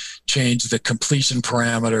distribution, change the completion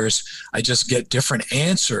parameters, I just get different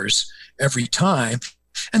answers every time.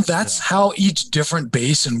 And that's how each different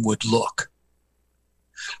basin would look.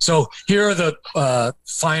 So here are the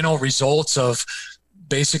final results of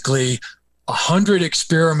basically 100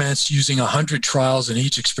 experiments using 100 trials in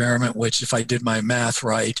each experiment, which if I did my math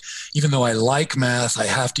right, even though I like math, I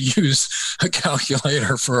have to use a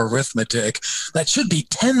calculator for arithmetic. That should be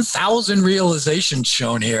 10,000 realizations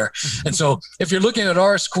shown here. And so if you're looking at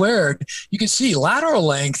R squared, you can see lateral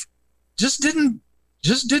length just didn't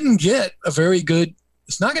get a very good,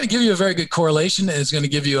 it's not going to give you a very good correlation, and it's going to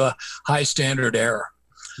give you a high standard error.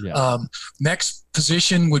 Yeah. Next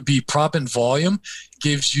position would be proppant volume,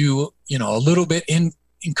 gives you, a little bit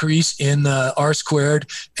increase in R squared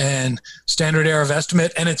and standard error of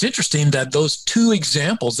estimate. And it's interesting that those two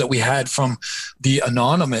examples that we had from the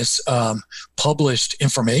anonymous published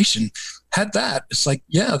information had that. It's like,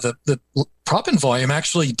 yeah, the proppant volume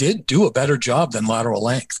actually did do a better job than lateral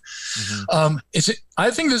length. Mm-hmm.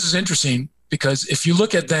 I think this is interesting, because if you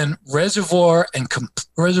look at then reservoir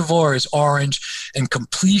is orange, and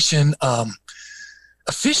completion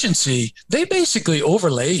efficiency, they basically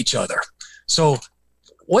overlay each other. So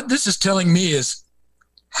what this is telling me is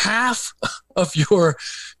half of your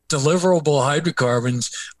deliverable hydrocarbons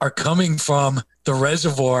are coming from the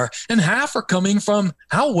reservoir, and half are coming from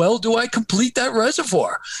how well do I complete that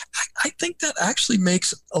reservoir. I think that actually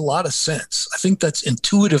makes a lot of sense. I think that's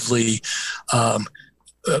intuitively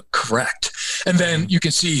correct. And then you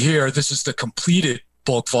can see here, this is the completed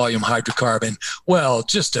bulk volume hydrocarbon. Well,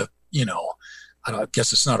 just I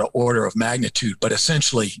guess it's not an order of magnitude, but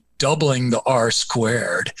essentially doubling the R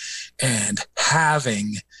squared and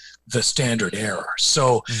having the standard error.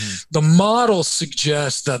 So the model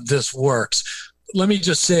suggests that this works. Let me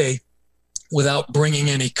just say, without bringing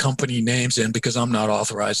any company names in, because I'm not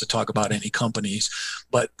authorized to talk about any companies,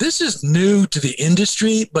 but this is new to the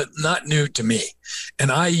industry, but not new to me.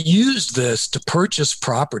 And I used this to purchase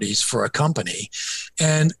properties for a company,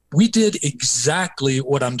 and we did exactly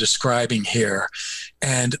what I'm describing here.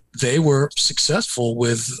 And they were successful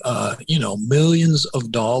with, millions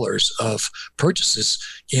of dollars of purchases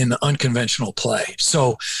in unconventional play.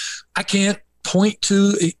 So I can't point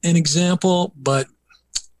to an example, but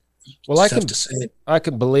I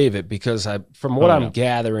can believe it, because from what I'm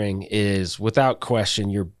gathering is, without question,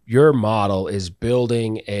 your model is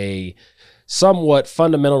building a somewhat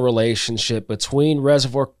fundamental relationship between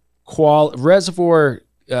reservoir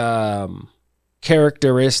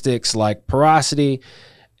characteristics like porosity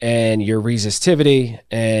and your resistivity,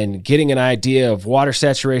 and getting an idea of water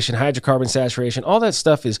saturation, hydrocarbon saturation. All that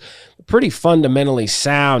stuff is pretty fundamentally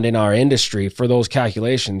sound in our industry for those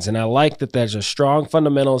calculations. And I like that there's a strong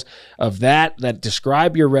fundamentals of that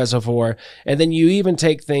describe your reservoir. And then you even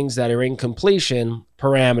take things that are in completion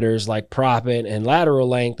parameters like proppant and lateral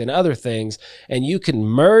length and other things, and you can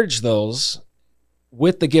merge those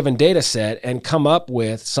with the given data set and come up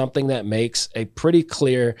with something that makes a pretty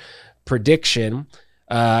clear prediction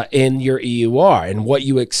in your EUR and what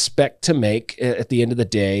you expect to make at the end of the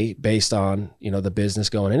day, based on the business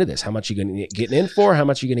going into this. How much you're going to get in for? How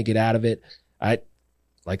much you're going to get out of it?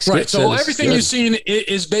 Skip So everything you've seen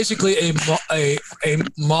is basically a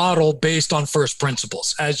model based on first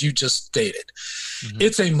principles, as you just stated. Mm-hmm.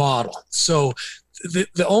 It's a model. So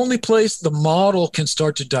the only place the model can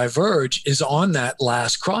start to diverge is on that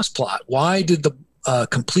last cross plot. Why did the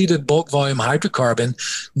completed bulk volume hydrocarbon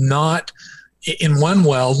not in one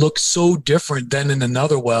well look so different than in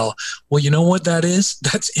another well? Well, you know what that is?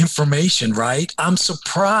 That's information, right? I'm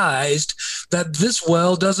surprised that this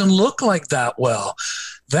well doesn't look like that well.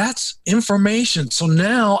 That's information. So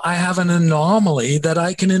now I have an anomaly that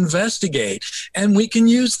I can investigate, and we can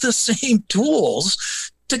use the same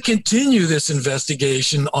tools to continue this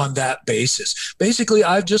investigation on that basis. Basically,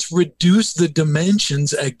 I've just reduced the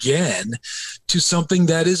dimensions again to something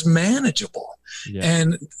that is manageable. Yeah.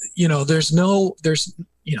 And there's no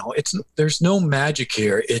magic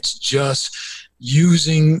here. It's just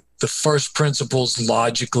using the first principles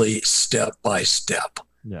logically, step by step.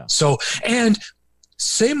 Yeah. So, and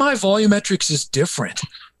say my volumetrics is different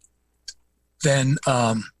than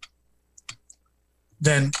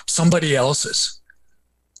somebody else's.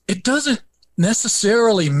 It doesn't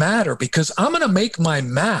necessarily matter, because I'm going to make my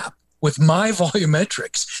map with my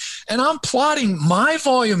volumetrics, and I'm plotting my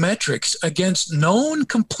volumetrics against known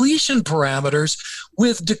completion parameters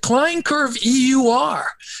with decline curve EUR.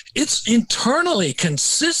 It's internally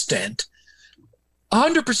consistent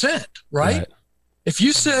 100%, right? If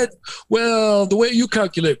you said, well, the way you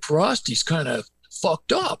calculate porosity is kind of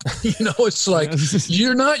fucked up, it's like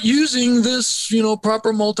you're not using this,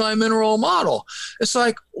 proper multi-mineral model. It's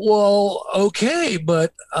like, well, okay,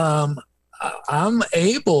 but I'm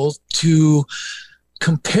able to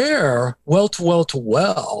compare well to well to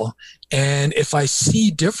well. And if I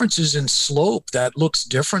see differences in slope that looks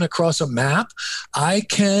different across a map, I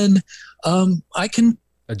can I can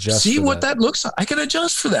adjust, see what that looks like. I can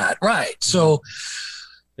adjust for that. Right. So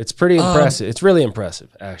it's pretty impressive. It's really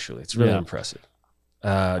impressive, actually. It's really impressive. Do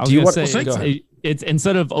you want to say, it's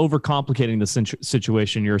instead of overcomplicating the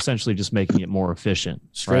situation, you're essentially just making it more efficient.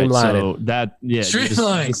 Streamlining. Right? So that,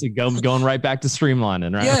 streamlining. Going right back to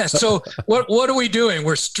streamlining, right? Yeah. So what are we doing?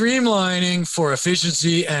 We're streamlining for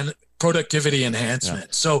efficiency and productivity enhancement. Yeah.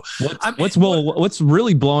 So what's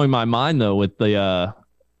really blowing my mind though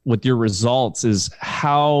with your results is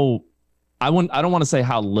how I don't want to say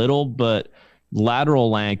how little, but lateral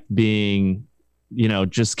length being,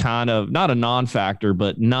 just kind of not a non-factor,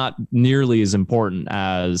 but not nearly as important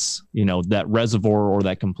as, that reservoir or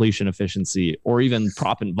that completion efficiency or even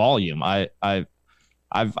proppant volume.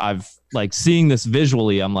 I've like seeing this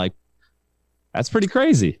visually. I'm like, that's pretty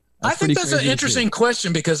crazy. I think that's an interesting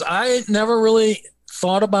question because I never really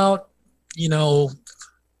thought about,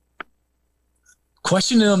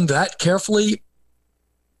 questioning them that carefully.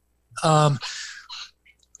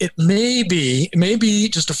 It may be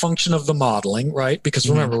just a function of the modeling, right? Because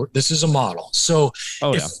remember, this is a model. So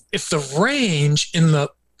if the range in the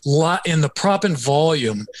proppant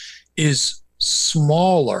volume is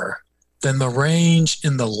smaller than the range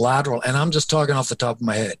in the lateral, and I'm just talking off the top of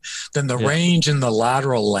my head, than the range in the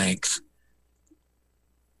lateral length,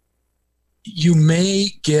 you may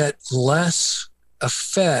get less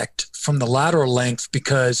effect from the lateral length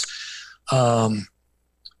because I'm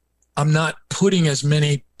not putting as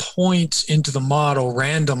many points into the model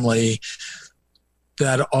randomly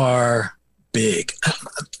that are big.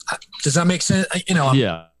 Does that make sense?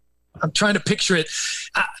 I'm trying to picture it.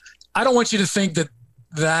 I don't want you to think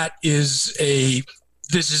that is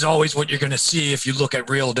this is always what you're going to see if you look at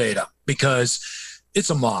real data because it's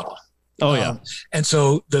a model. Oh yeah. And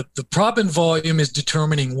so the proppant volume is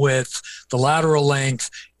determining width. The lateral length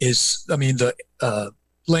is, the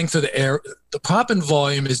length of the air. The proppant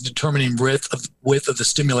volume is determining width of the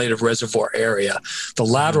stimulated reservoir area. The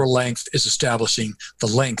lateral length is establishing the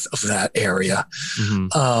length of that area.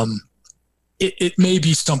 It may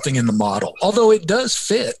be something in the model, although it does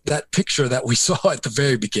fit that picture that we saw at the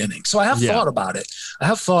very beginning. So I have thought about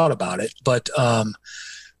it. But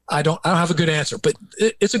I don't have a good answer, but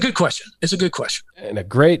it's a good question. It's a good question. And a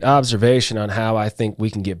great observation on how I think we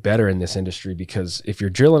can get better in this industry, because if you're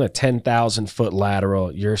drilling a 10,000 foot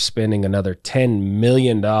lateral, you're spending another $10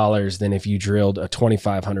 million than if you drilled a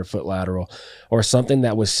 2,500 foot lateral or something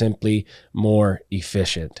that was simply more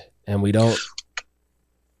efficient. And we don't.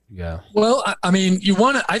 Yeah. Well, I think you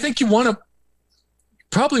want to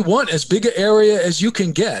probably want as big an area as you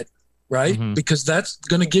can get. Right? Because that's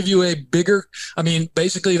going to give you a bigger,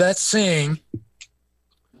 basically that's saying,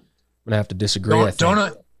 I'm going to have to disagree.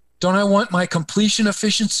 Don't I want my completion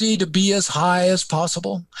efficiency to be as high as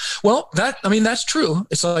possible? Well, that's true.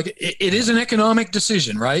 It's like, it is an economic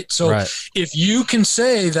decision, right? So if you can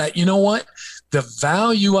say that, you know what, the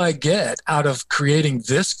value I get out of creating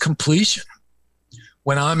this completion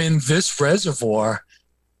when I'm in this reservoir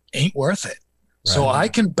ain't worth it. So I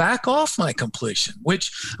can back off my completion,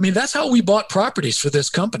 which, that's how we bought properties for this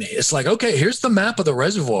company. It's like, okay, here's the map of the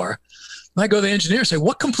reservoir. And I go to the engineer and say,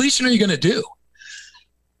 what completion are you going to do?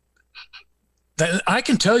 Then I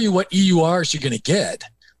can tell you what EURs you're going to get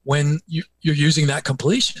when you're using that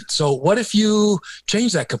completion. So what if you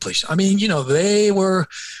change that completion? They were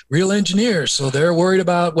real engineers, so they're worried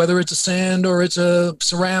about whether it's a sand or it's a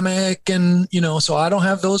ceramic. And, so I don't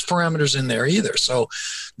have those parameters in there either. So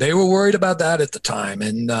they were worried about that at the time.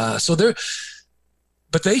 And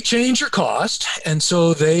but they change your cost. And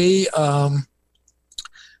so they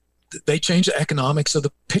change the economics of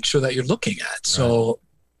the picture that you're looking at. So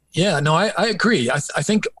I agree. I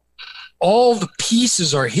think all the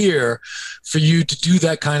pieces are here for you to do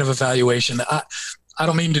that kind of evaluation. I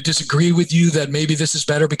don't mean to disagree with you that maybe this is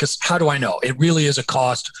better, because how do I know? It really is a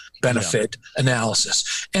cost benefit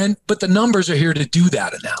analysis. But the numbers are here to do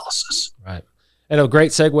that analysis. Right. And a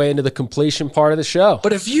great segue into the completion part of the show.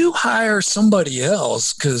 But if you hire somebody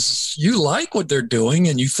else because you like what they're doing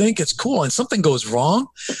and you think it's cool and something goes wrong,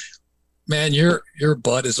 man, your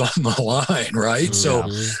butt is on the line, right? So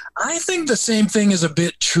I think the same thing is a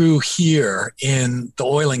bit true here in the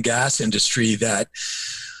oil and gas industry, that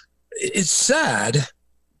it's sad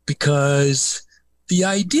because the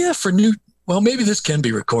idea for maybe this can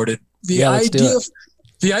be recorded. The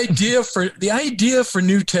idea for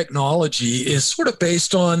new technology is sort of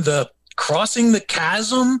based on the crossing the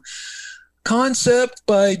chasm concept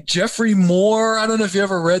by Jeffrey Moore. I don't know if you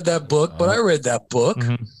ever read that book, but I read that book.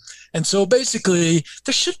 And so basically,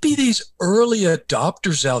 there should be these early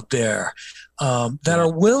adopters out there that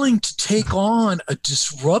are willing to take on a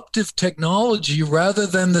disruptive technology rather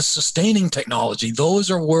than the sustaining technology.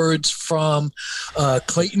 Those are words from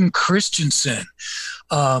Clayton Christensen,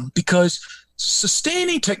 because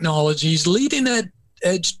sustaining technologies, leading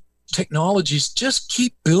edge technologies just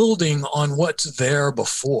keep building on what's there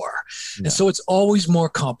before. Yeah. And so it's always more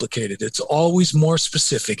complicated. It's always more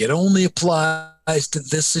specific. It only applies to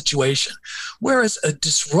this situation. Whereas a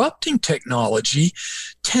disrupting technology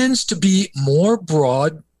tends to be more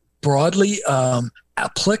broadly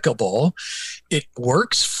applicable. It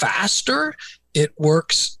works faster, it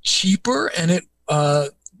works cheaper, and it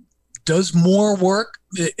does more work.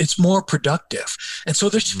 It's more productive. And so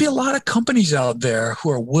there should be a lot of companies out there who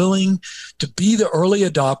are willing to be the early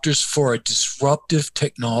adopters for a disruptive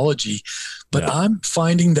technology. But I'm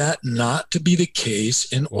finding that not to be the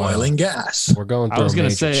case in oil and gas. We're going through a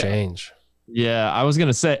major change. Yeah, I was going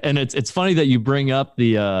to say, and it's funny that you bring up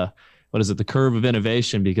the the curve of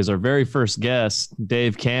innovation, because our very first guest,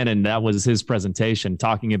 Dave Cannon, that was his presentation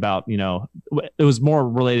talking about, it was more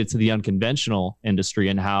related to the unconventional industry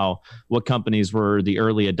and what companies were the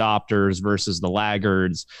early adopters versus the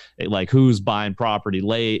laggards, like who's buying property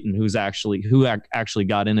late and who actually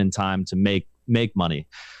got in time to make money.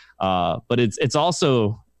 But it's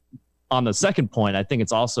also, on the second point, I think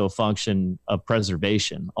it's also a function of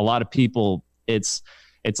preservation. A lot of people, it's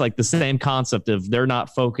like the same concept of they're not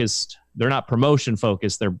promotion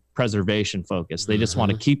focused, they're preservation focused. They just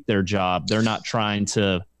want to keep their job. They're not trying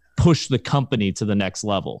to push the company to the next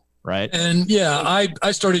level, right? And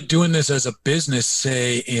I started doing this as a business,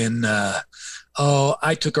 say in,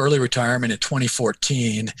 I took early retirement in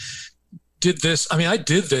 2014. I did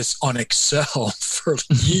this on Excel for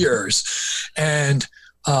years. And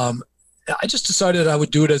I just decided I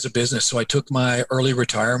would do it as a business. So I took my early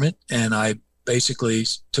retirement and I basically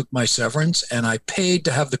took my severance and I paid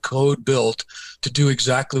to have the code built to do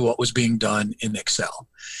exactly what was being done in Excel.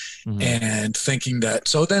 And thinking that,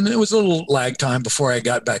 so then it was a little lag time before I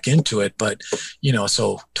got back into it. But,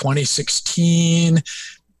 so 2016,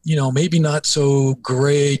 maybe not so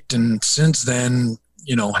great. And since then,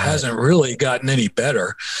 hasn't really gotten any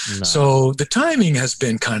better. No. So the timing has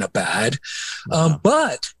been kind of bad.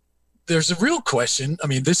 But there's a real question. I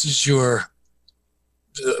mean, this is a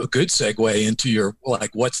good segue into your,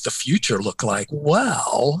 what's the future look like?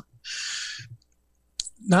 Well,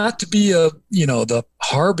 not to be the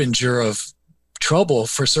harbinger of trouble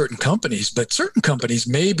for certain companies, but certain companies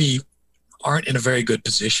maybe aren't in a very good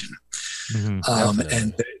position.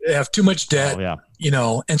 And they have too much debt,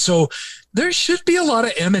 and so there should be a lot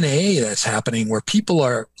of M&A that's happening where people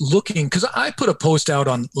are looking, because I put a post out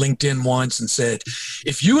on LinkedIn once and said,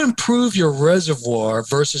 if you improve your reservoir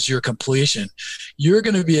versus your completion, you're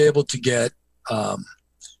going to be able to get,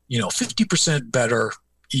 50% better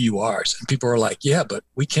EURs. And people are like, yeah, but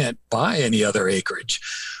we can't buy any other acreage.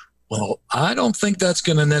 Well, I don't think that's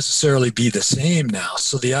going to necessarily be the same now.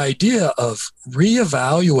 So the idea of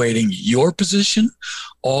reevaluating your position,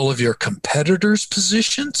 all of your competitors'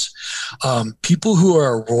 positions, people who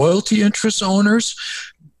are royalty interest owners,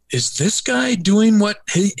 is this guy doing what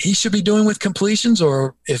he should be doing with completions?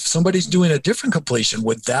 Or if somebody's doing a different completion,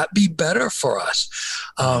 would that be better for us?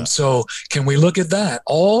 So can we look at that?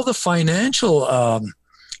 All the financial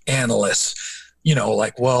analysts,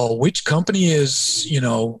 which company is,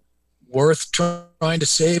 worth trying to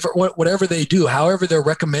save, or whatever they do, however they're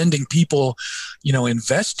recommending people,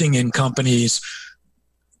 investing in companies,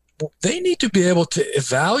 they need to be able to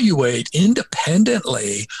evaluate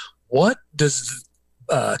independently what does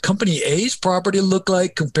company A's property look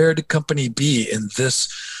like compared to company B in this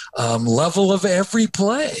level of every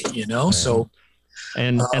play, so.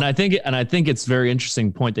 And I think it's very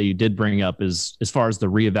interesting point that you did bring up is as far as the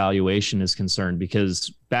reevaluation is concerned, because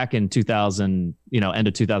back in 2000, end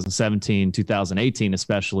of 2017, 2018,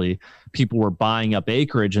 especially, people were buying up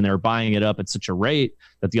acreage and they were buying it up at such a rate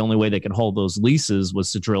that the only way they could hold those leases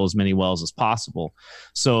was to drill as many wells as possible.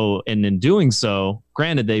 So, and in doing so,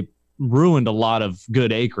 granted, they ruined a lot of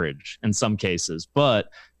good acreage in some cases, but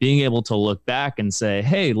being able to look back and say,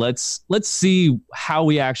 hey, let's see how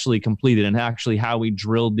we actually completed and actually how we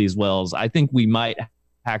drilled these wells. I think we might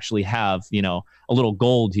actually have, a little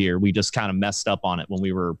gold here. We just kind of messed up on it when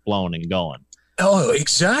we were blowing and going. Oh,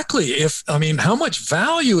 exactly. How much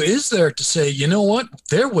value is there to say, you know what,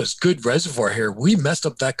 there was good reservoir here. We messed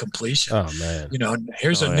up that completion. Oh man.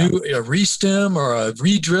 Here's a re-stem or a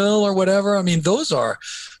re-drill or whatever. I mean, those are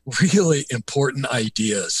really important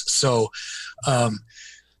ideas. So,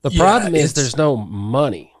 the problem is there's no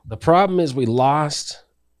money. The problem is we lost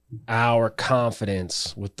our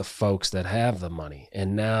confidence with the folks that have the money.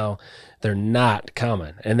 And now they're not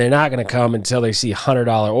coming, and they're not going to come until they see $100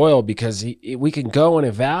 oil, because we can go and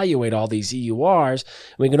evaluate all these EURs.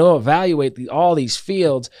 We can go evaluate all these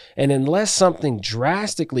fields. And unless something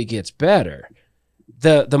drastically gets better,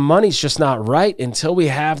 the money's just not right until we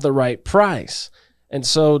have the right price. And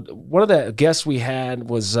so one of the guests we had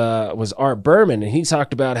was Art Berman, and he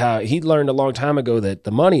talked about how he learned a long time ago that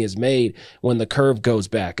the money is made when the curve goes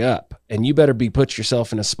back up, and you better put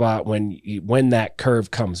yourself in a spot when that curve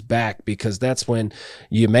comes back, because that's when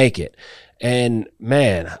you make it. And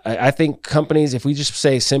man, I think companies, if we just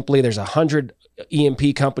say simply, there's 100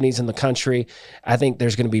 E&P companies in the country, I think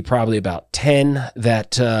there's going to be probably about 10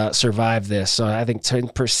 that survive this. So I think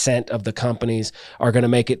 10% of the companies are going to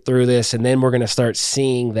make it through this. And then we're going to start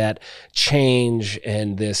seeing that change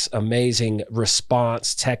and this amazing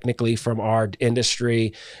response technically from our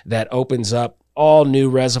industry that opens up all new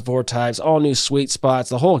reservoir types, all new sweet spots.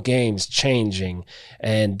 The whole game's changing,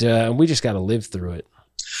 and we just got to live through it.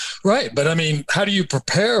 Right. But I mean, how do you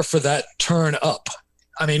prepare for that turn up?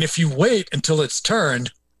 I mean, if you wait until it's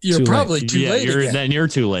turned, you're probably too late. Then you're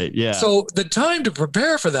too late. Yeah. So the time to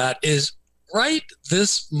prepare for that is right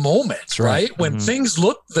this moment, right? When things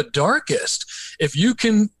look the darkest. If you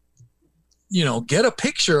can, get a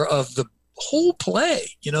picture of the whole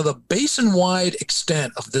play, the basin-wide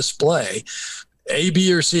extent of this play, A,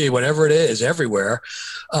 B, or C, whatever it is, everywhere,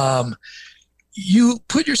 you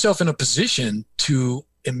put yourself in a position to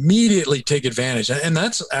immediately take advantage. And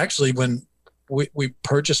that's actually when we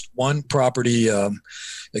purchased one property.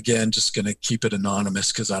 Again, just going to keep it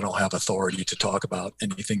anonymous because I don't have authority to talk about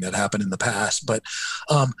anything that happened in the past. But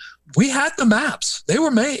we had the maps. They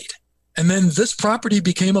were made. And then this property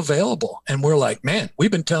became available. And we're like, man,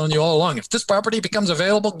 we've been telling you all along, if this property becomes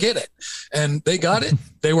available, get it. And they got it.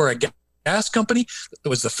 They were a gas company. It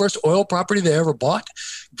was the first oil property they ever bought.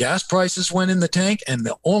 Gas prices went in the tank. And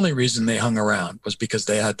the only reason they hung around was because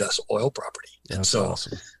they had this oil property. And so,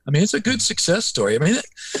 awesome. I mean, it's a good success story. I mean,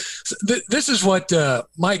 this is what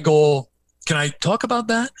my goal. Can I talk about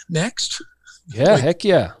that next? Yeah, heck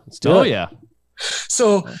yeah. Let's do it. Yeah.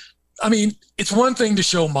 So, I mean, it's one thing to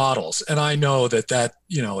show models. And I know that,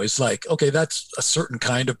 is like, okay, that's a certain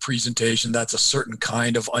kind of presentation. That's a certain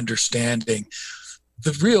kind of understanding.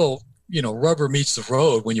 The real, rubber meets the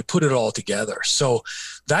road when you put it all together. So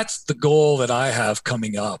that's the goal that I have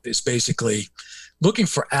coming up, is basically looking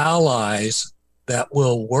for allies that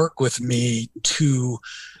will work with me to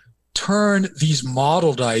turn these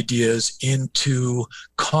modeled ideas into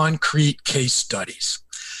concrete case studies.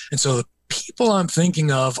 And so the people I'm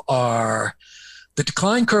thinking of are the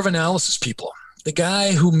decline curve analysis people. The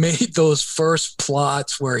guy who made those first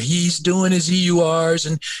plots where he's doing his EURs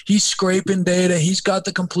and he's scraping data, he's got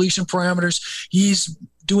the completion parameters, he's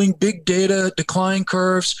doing big data decline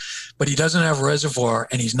curves, but he doesn't have reservoir,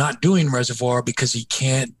 and he's not doing reservoir because he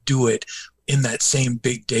can't do it in that same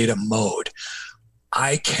big data mode.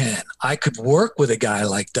 I could work with a guy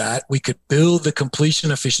like that. We could build the completion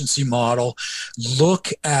efficiency model, look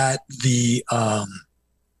at the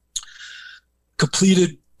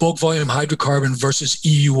completed bulk volume hydrocarbon versus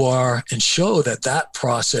EUR, and show that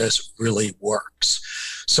process really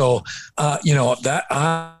works. So, that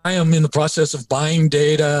I am in the process of buying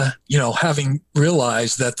data, having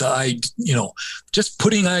realized that just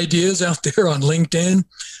putting ideas out there on LinkedIn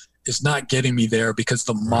is not getting me there because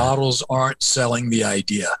the models aren't selling the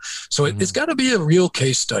idea. So it's got to be a real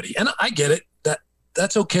case study. And I get it.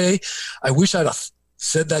 That's okay. I wish I'd have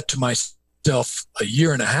said that to myself a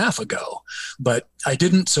year and a half ago, but I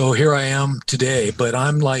didn't. So here I am today, but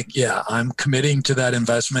I'm like, yeah, I'm committing to that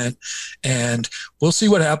investment, and we'll see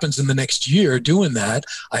what happens in the next year doing that.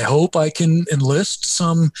 I hope I can enlist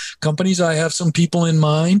some companies. I have some people in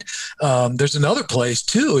mind. There's another place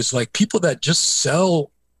too. It's like people that just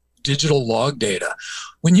sell digital log data.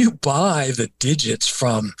 When you buy the digits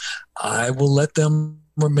from, I will let them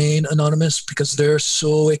remain anonymous because they're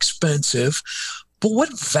so expensive. But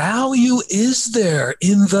what value is there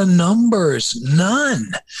in the numbers?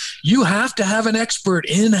 None. You have to have an expert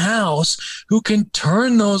in-house who can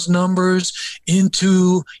turn those numbers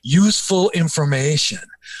into useful information.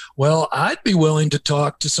 Well, I'd be willing to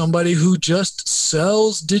talk to somebody who just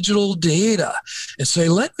sells digital data and say,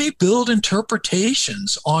 let me build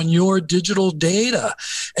interpretations on your digital data.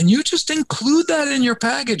 And you just include that in your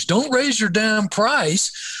package. Don't raise your damn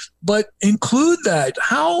price, but include that.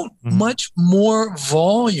 How much more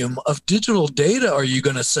volume of digital data are you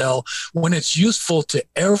going to sell when it's useful to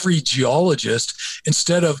every geologist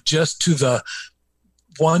instead of just to the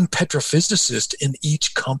one petrophysicist in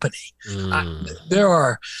each company. There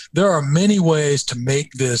are many ways to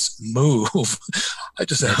make this move. I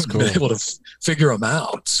just haven't been able to figure them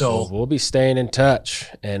out. So we'll be staying in touch,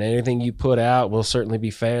 and anything you put out, we'll certainly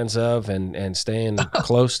be fans of, and staying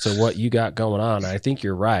close to what you got going on. I think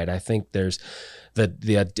you're right. I think there's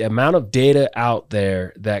the amount of data out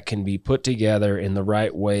there that can be put together in the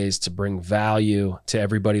right ways to bring value to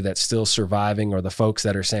everybody that's still surviving, or the folks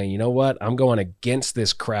that are saying, you know what, I'm going against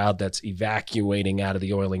this crowd that's evacuating out of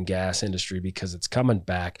the oil and gas industry because it's coming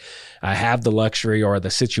back. I have the luxury or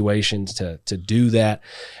the situations to do that.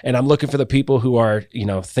 And I'm looking for the people who are,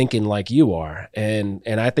 thinking like you are. And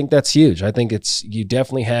I think that's huge. I think you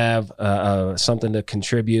definitely have something to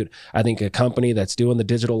contribute. I think a company that's doing the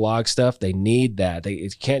digital log stuff, they need that. You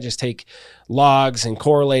can't just take logs and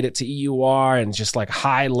correlate it to EUR and just like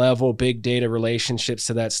high level big data relationships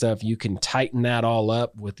to that stuff. You can tighten that all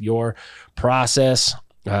up with your process.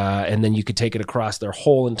 And then you could take it across their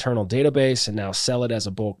whole internal database and now sell it as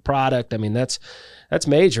a bulk product. I mean, that's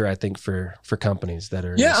major, I think, for companies that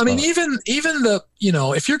are. Yeah. I mean, even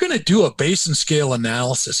if you're going to do a basin scale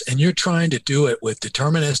analysis and you're trying to do it with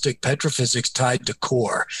deterministic petrophysics tied to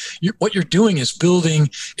core, what you're doing is building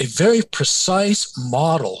a very precise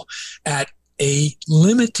model at a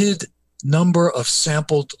limited number of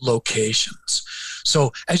sampled locations.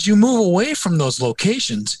 So as you move away from those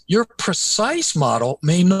locations, your precise model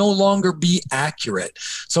may no longer be accurate.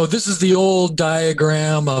 So this is the old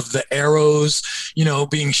diagram of the arrows,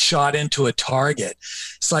 being shot into a target.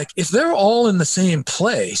 It's like, if they're all in the same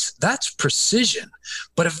place, that's precision.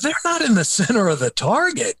 But if they're not in the center of the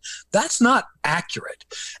target, that's not accurate.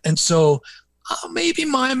 And so maybe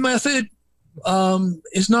my method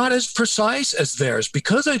is not as precise as theirs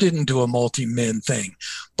because I didn't do a multi-min thing,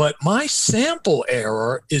 but my sample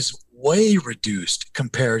error is way reduced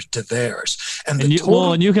compared to theirs. And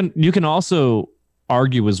you can also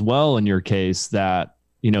argue as well in your case that,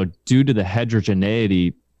 due to the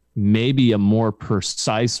heterogeneity, maybe a more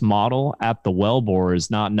precise model at the wellbore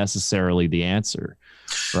is not necessarily the answer,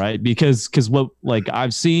 right? Because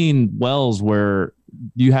I've seen wells where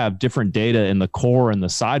you have different data in the core and the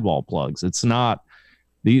sidewall plugs. It's not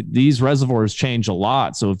these reservoirs change a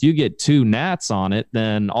lot. So if you get two gnats on it,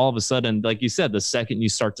 then all of a sudden, like you said, the second you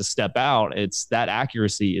start to step out, it's that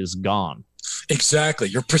accuracy is gone. Exactly.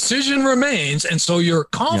 Your precision remains. And so your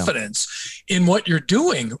confidence in what you're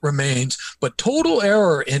doing remains, but total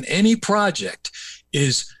error in any project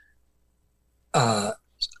is,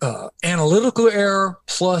 analytical error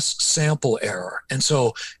plus sample error. And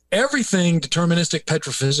so everything deterministic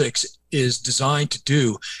petrophysics is designed to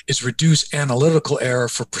do is reduce analytical error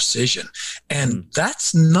for precision. And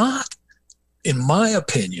that's not, in my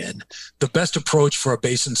opinion, the best approach for a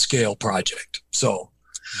basin scale project. So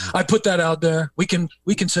I put that out there. We can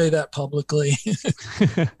say that publicly.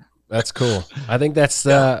 That's cool. I think that's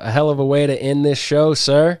a hell of a way to end this show,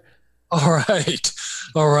 sir. All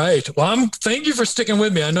right. Well, thank you for sticking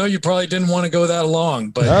with me. I know you probably didn't want to go that long,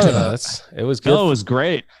 but it was good. No, it was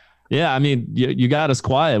great. Yeah, I mean, you got us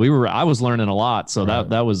quiet. I was learning a lot, so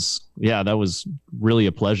that was really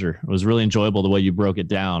a pleasure. It was really enjoyable the way you broke it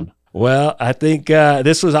down. Well, I think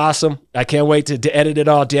this was awesome. I can't wait to edit it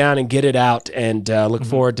all down and get it out, and look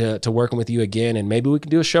forward to working with you again. And maybe we can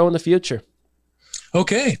do a show in the future.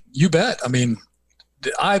 Okay, you bet. I mean,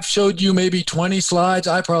 I've showed you maybe 20 slides.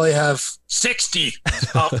 I probably have 60,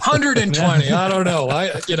 120. I don't know.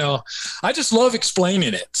 I just love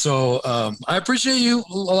explaining it. So I appreciate you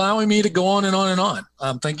allowing me to go on and on and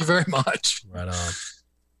on. Thank you very much. Right on.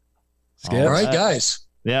 All right, guys.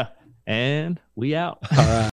 Yeah. And we out. All right.